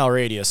a 3 mile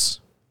radius.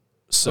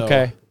 So,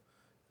 okay.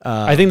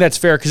 I think that's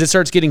fair because it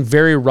starts getting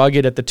very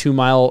rugged at the 2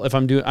 mile.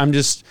 I'm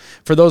just,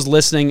 for those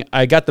listening,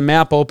 I got the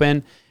map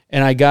open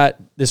and I got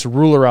this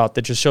ruler out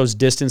that just shows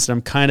distance, and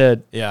I'm kind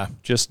of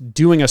just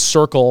doing a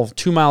circle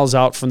 2 miles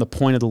out from the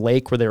point of the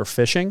lake where they were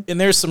fishing. And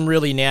there's some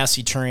really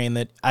nasty terrain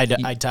that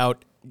I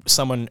doubt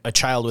a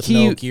child with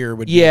no gear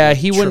would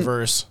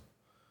traverse.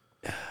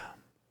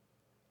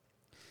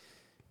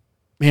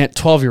 Man,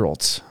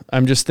 12-year-olds.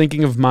 I'm just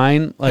thinking of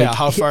mine. Like,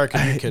 how far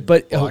can you kid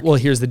walk? Well,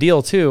 here's the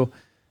deal too.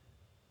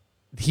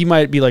 He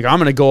might be like, I'm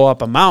going to go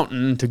up a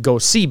mountain to go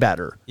see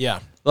better. Yeah.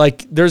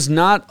 Like, there's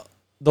not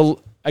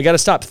I got to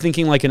stop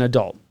thinking like an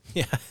adult.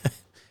 Yeah.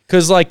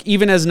 Because, like,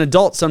 even as an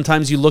adult,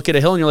 sometimes you look at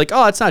a hill and you're like,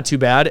 oh, it's not too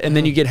bad. And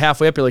then you get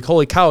halfway up, you're like,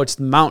 holy cow, it's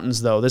the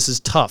mountains, though. This is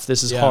tough.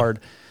 This is hard.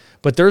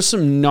 But there's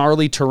some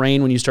gnarly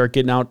terrain when you start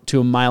getting out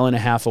to 1.5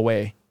 miles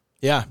away.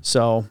 Yeah.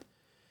 So.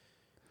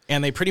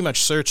 And they pretty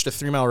much searched a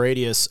 3 mile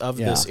radius of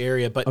this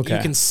area. But you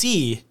can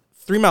see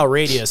 3 mile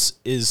radius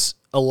is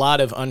a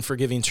lot of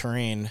unforgiving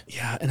terrain.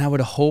 Yeah. And I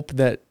would hope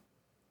that,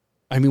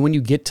 when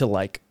you get to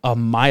like a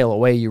mile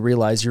away, you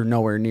realize you're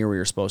nowhere near where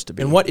you're supposed to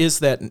be. And what is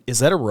that? Is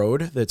that a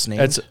road that's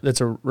named?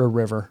 That's a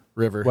river.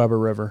 Weber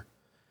River.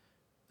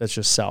 That's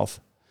just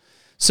south.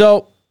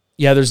 So,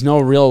 there's no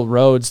real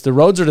roads. The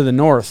roads are to the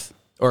north.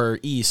 Or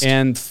east.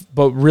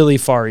 But really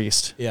far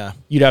east. Yeah.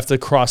 You'd have to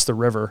cross the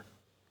river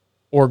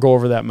or go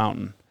over that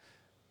mountain,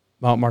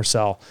 Mount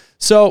Marcel.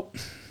 So,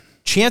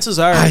 chances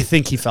are, I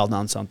think he fell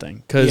down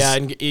something.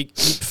 And he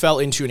fell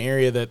into an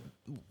area that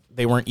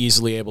they weren't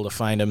easily able to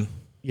find him.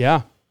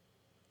 Yeah.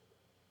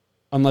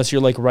 Unless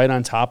you're like right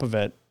on top of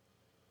it.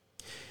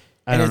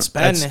 That's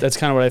kind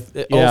of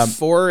what I...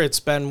 04, it's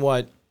been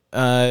what,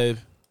 19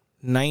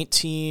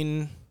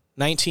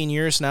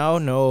 years now?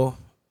 No,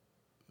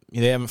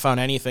 they haven't found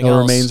anything else.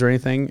 No remains or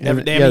anything? They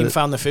haven't even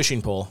found the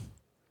fishing pole.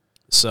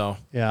 So...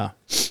 Yeah.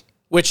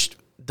 Which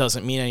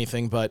doesn't mean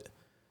anything, but...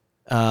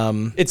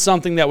 it's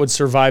something that would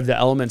survive the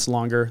elements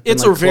longer.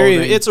 It's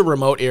a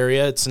remote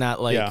area. It's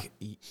not like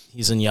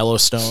he's in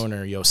Yellowstone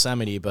or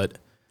Yosemite, but...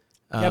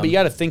 but you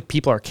got to think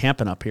people are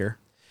camping up here.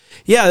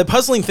 Yeah, the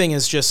puzzling thing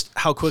is just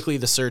how quickly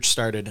the search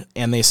started,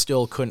 and they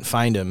still couldn't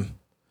find him.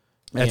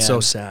 That's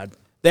so sad.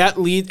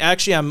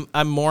 Actually,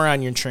 I'm more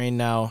on your train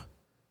now.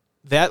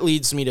 That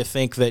leads me to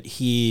think that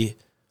he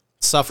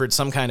suffered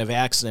some kind of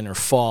accident or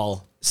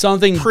fall.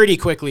 Something pretty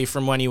quickly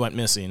from when he went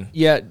missing.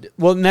 Yeah,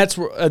 well, and that's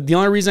the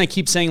only reason I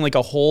keep saying like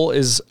a hole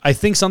is I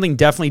think something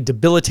definitely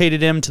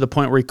debilitated him to the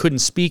point where he couldn't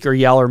speak or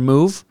yell or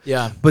move.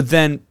 Yeah. But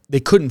then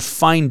they couldn't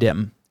find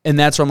him. And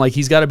that's where I'm like,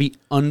 he's got to be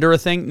under a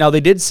thing. Now,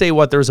 they did say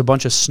there was a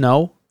bunch of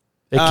snow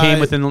that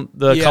came within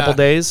the couple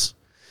days.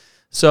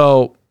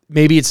 So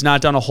maybe it's not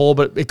down a hole,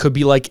 but it could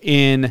be like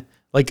in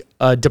like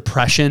a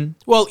depression.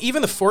 Well,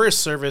 even the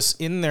Forest Service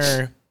in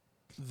their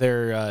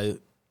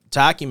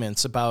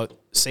documents about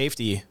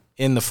safety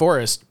in the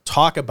forest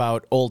talk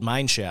about old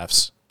mine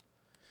shafts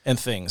and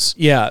things.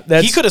 Yeah.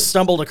 He could have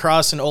stumbled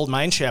across an old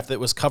mine shaft that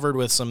was covered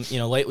with some,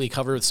 lightly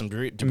covered with some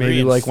debris.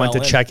 Maybe like went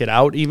to check it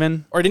out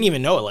even. Or didn't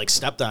even know it, like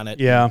stepped on it.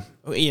 Yeah.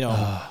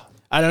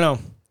 I don't know.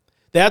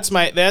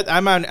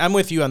 I'm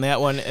with you on that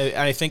one.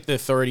 I think the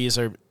authorities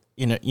are,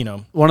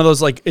 one of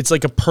those, like, it's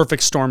like a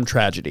perfect storm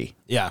tragedy.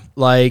 Yeah.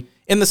 Like.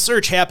 And the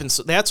search happened.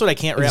 So that's what I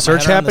can't wrap my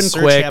head around. The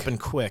search happened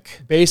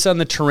quick. Based on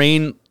the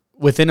terrain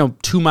within a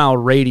 2 mile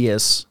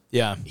radius.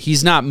 Yeah.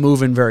 He's not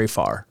moving very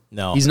far.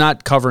 No. He's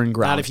not covering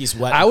ground. Not if he's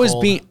wet I and was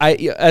cold. being,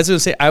 as I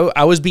was saying,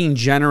 I was being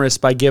generous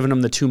by giving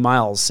him the 2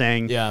 miles,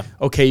 saying, Yeah.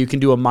 okay, you can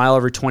do a mile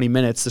every 20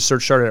 minutes. The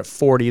search started at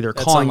 40. They're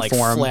That's calling on, like,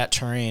 for him. flat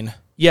terrain.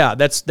 Yeah,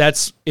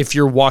 that's if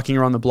you're walking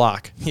around the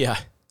block. Yeah.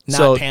 Not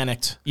So-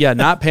 panicked. Yeah,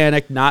 not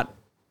panicked, not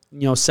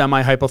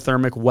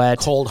semi-hypothermic, wet,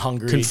 Cold,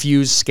 hungry.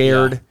 confused,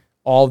 scared, Yeah.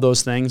 all of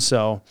those things.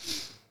 So,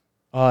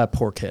 that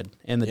poor kid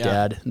and the Yeah.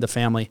 dad, and the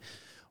family.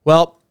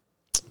 Well,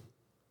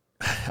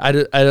 I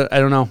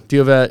don't know. Do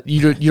you have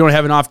you don't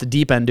have an off the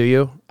deep end, do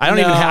you? I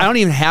don't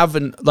even have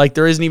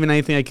there isn't even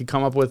anything I could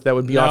come up with that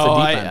would be off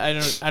the deep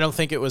end. I don't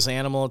think it was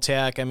animal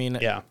attack. I mean,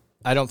 Yeah.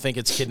 I don't think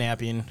it's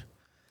kidnapping.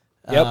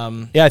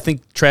 Yep. I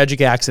think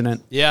tragic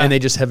accident. Yeah. And they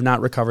just have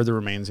not recovered the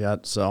remains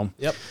yet. So,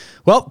 Yep.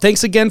 Well,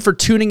 thanks again for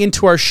tuning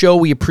into our show.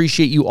 We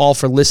appreciate you all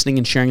for listening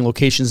and sharing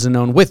locations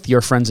unknown with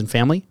your friends and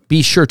family.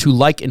 Be sure to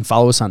like and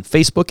follow us on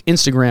Facebook,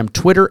 Instagram,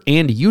 Twitter,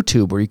 and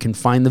YouTube, where you can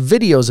find the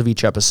videos of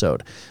each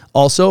episode.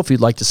 Also, if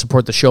you'd like to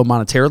support the show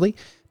monetarily,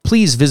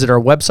 please visit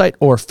our website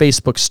or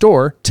Facebook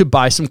store to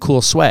buy some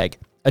cool swag.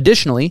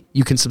 Additionally,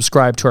 you can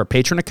subscribe to our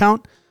Patreon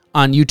account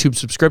on YouTube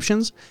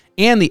subscriptions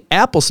and the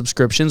Apple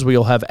subscriptions, where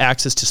you'll have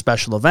access to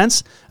special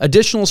events,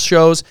 additional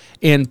shows,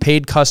 and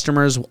paid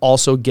customers will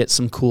also get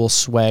some cool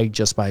swag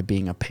just by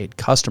being a paid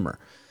customer.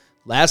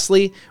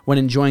 Lastly, when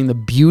enjoying the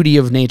beauty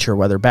of nature,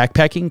 whether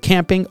backpacking,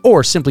 camping,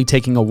 or simply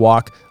taking a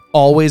walk,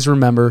 always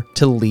remember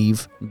to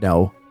leave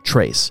no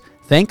trace.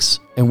 Thanks,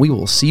 and we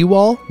will see you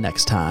all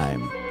next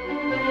time.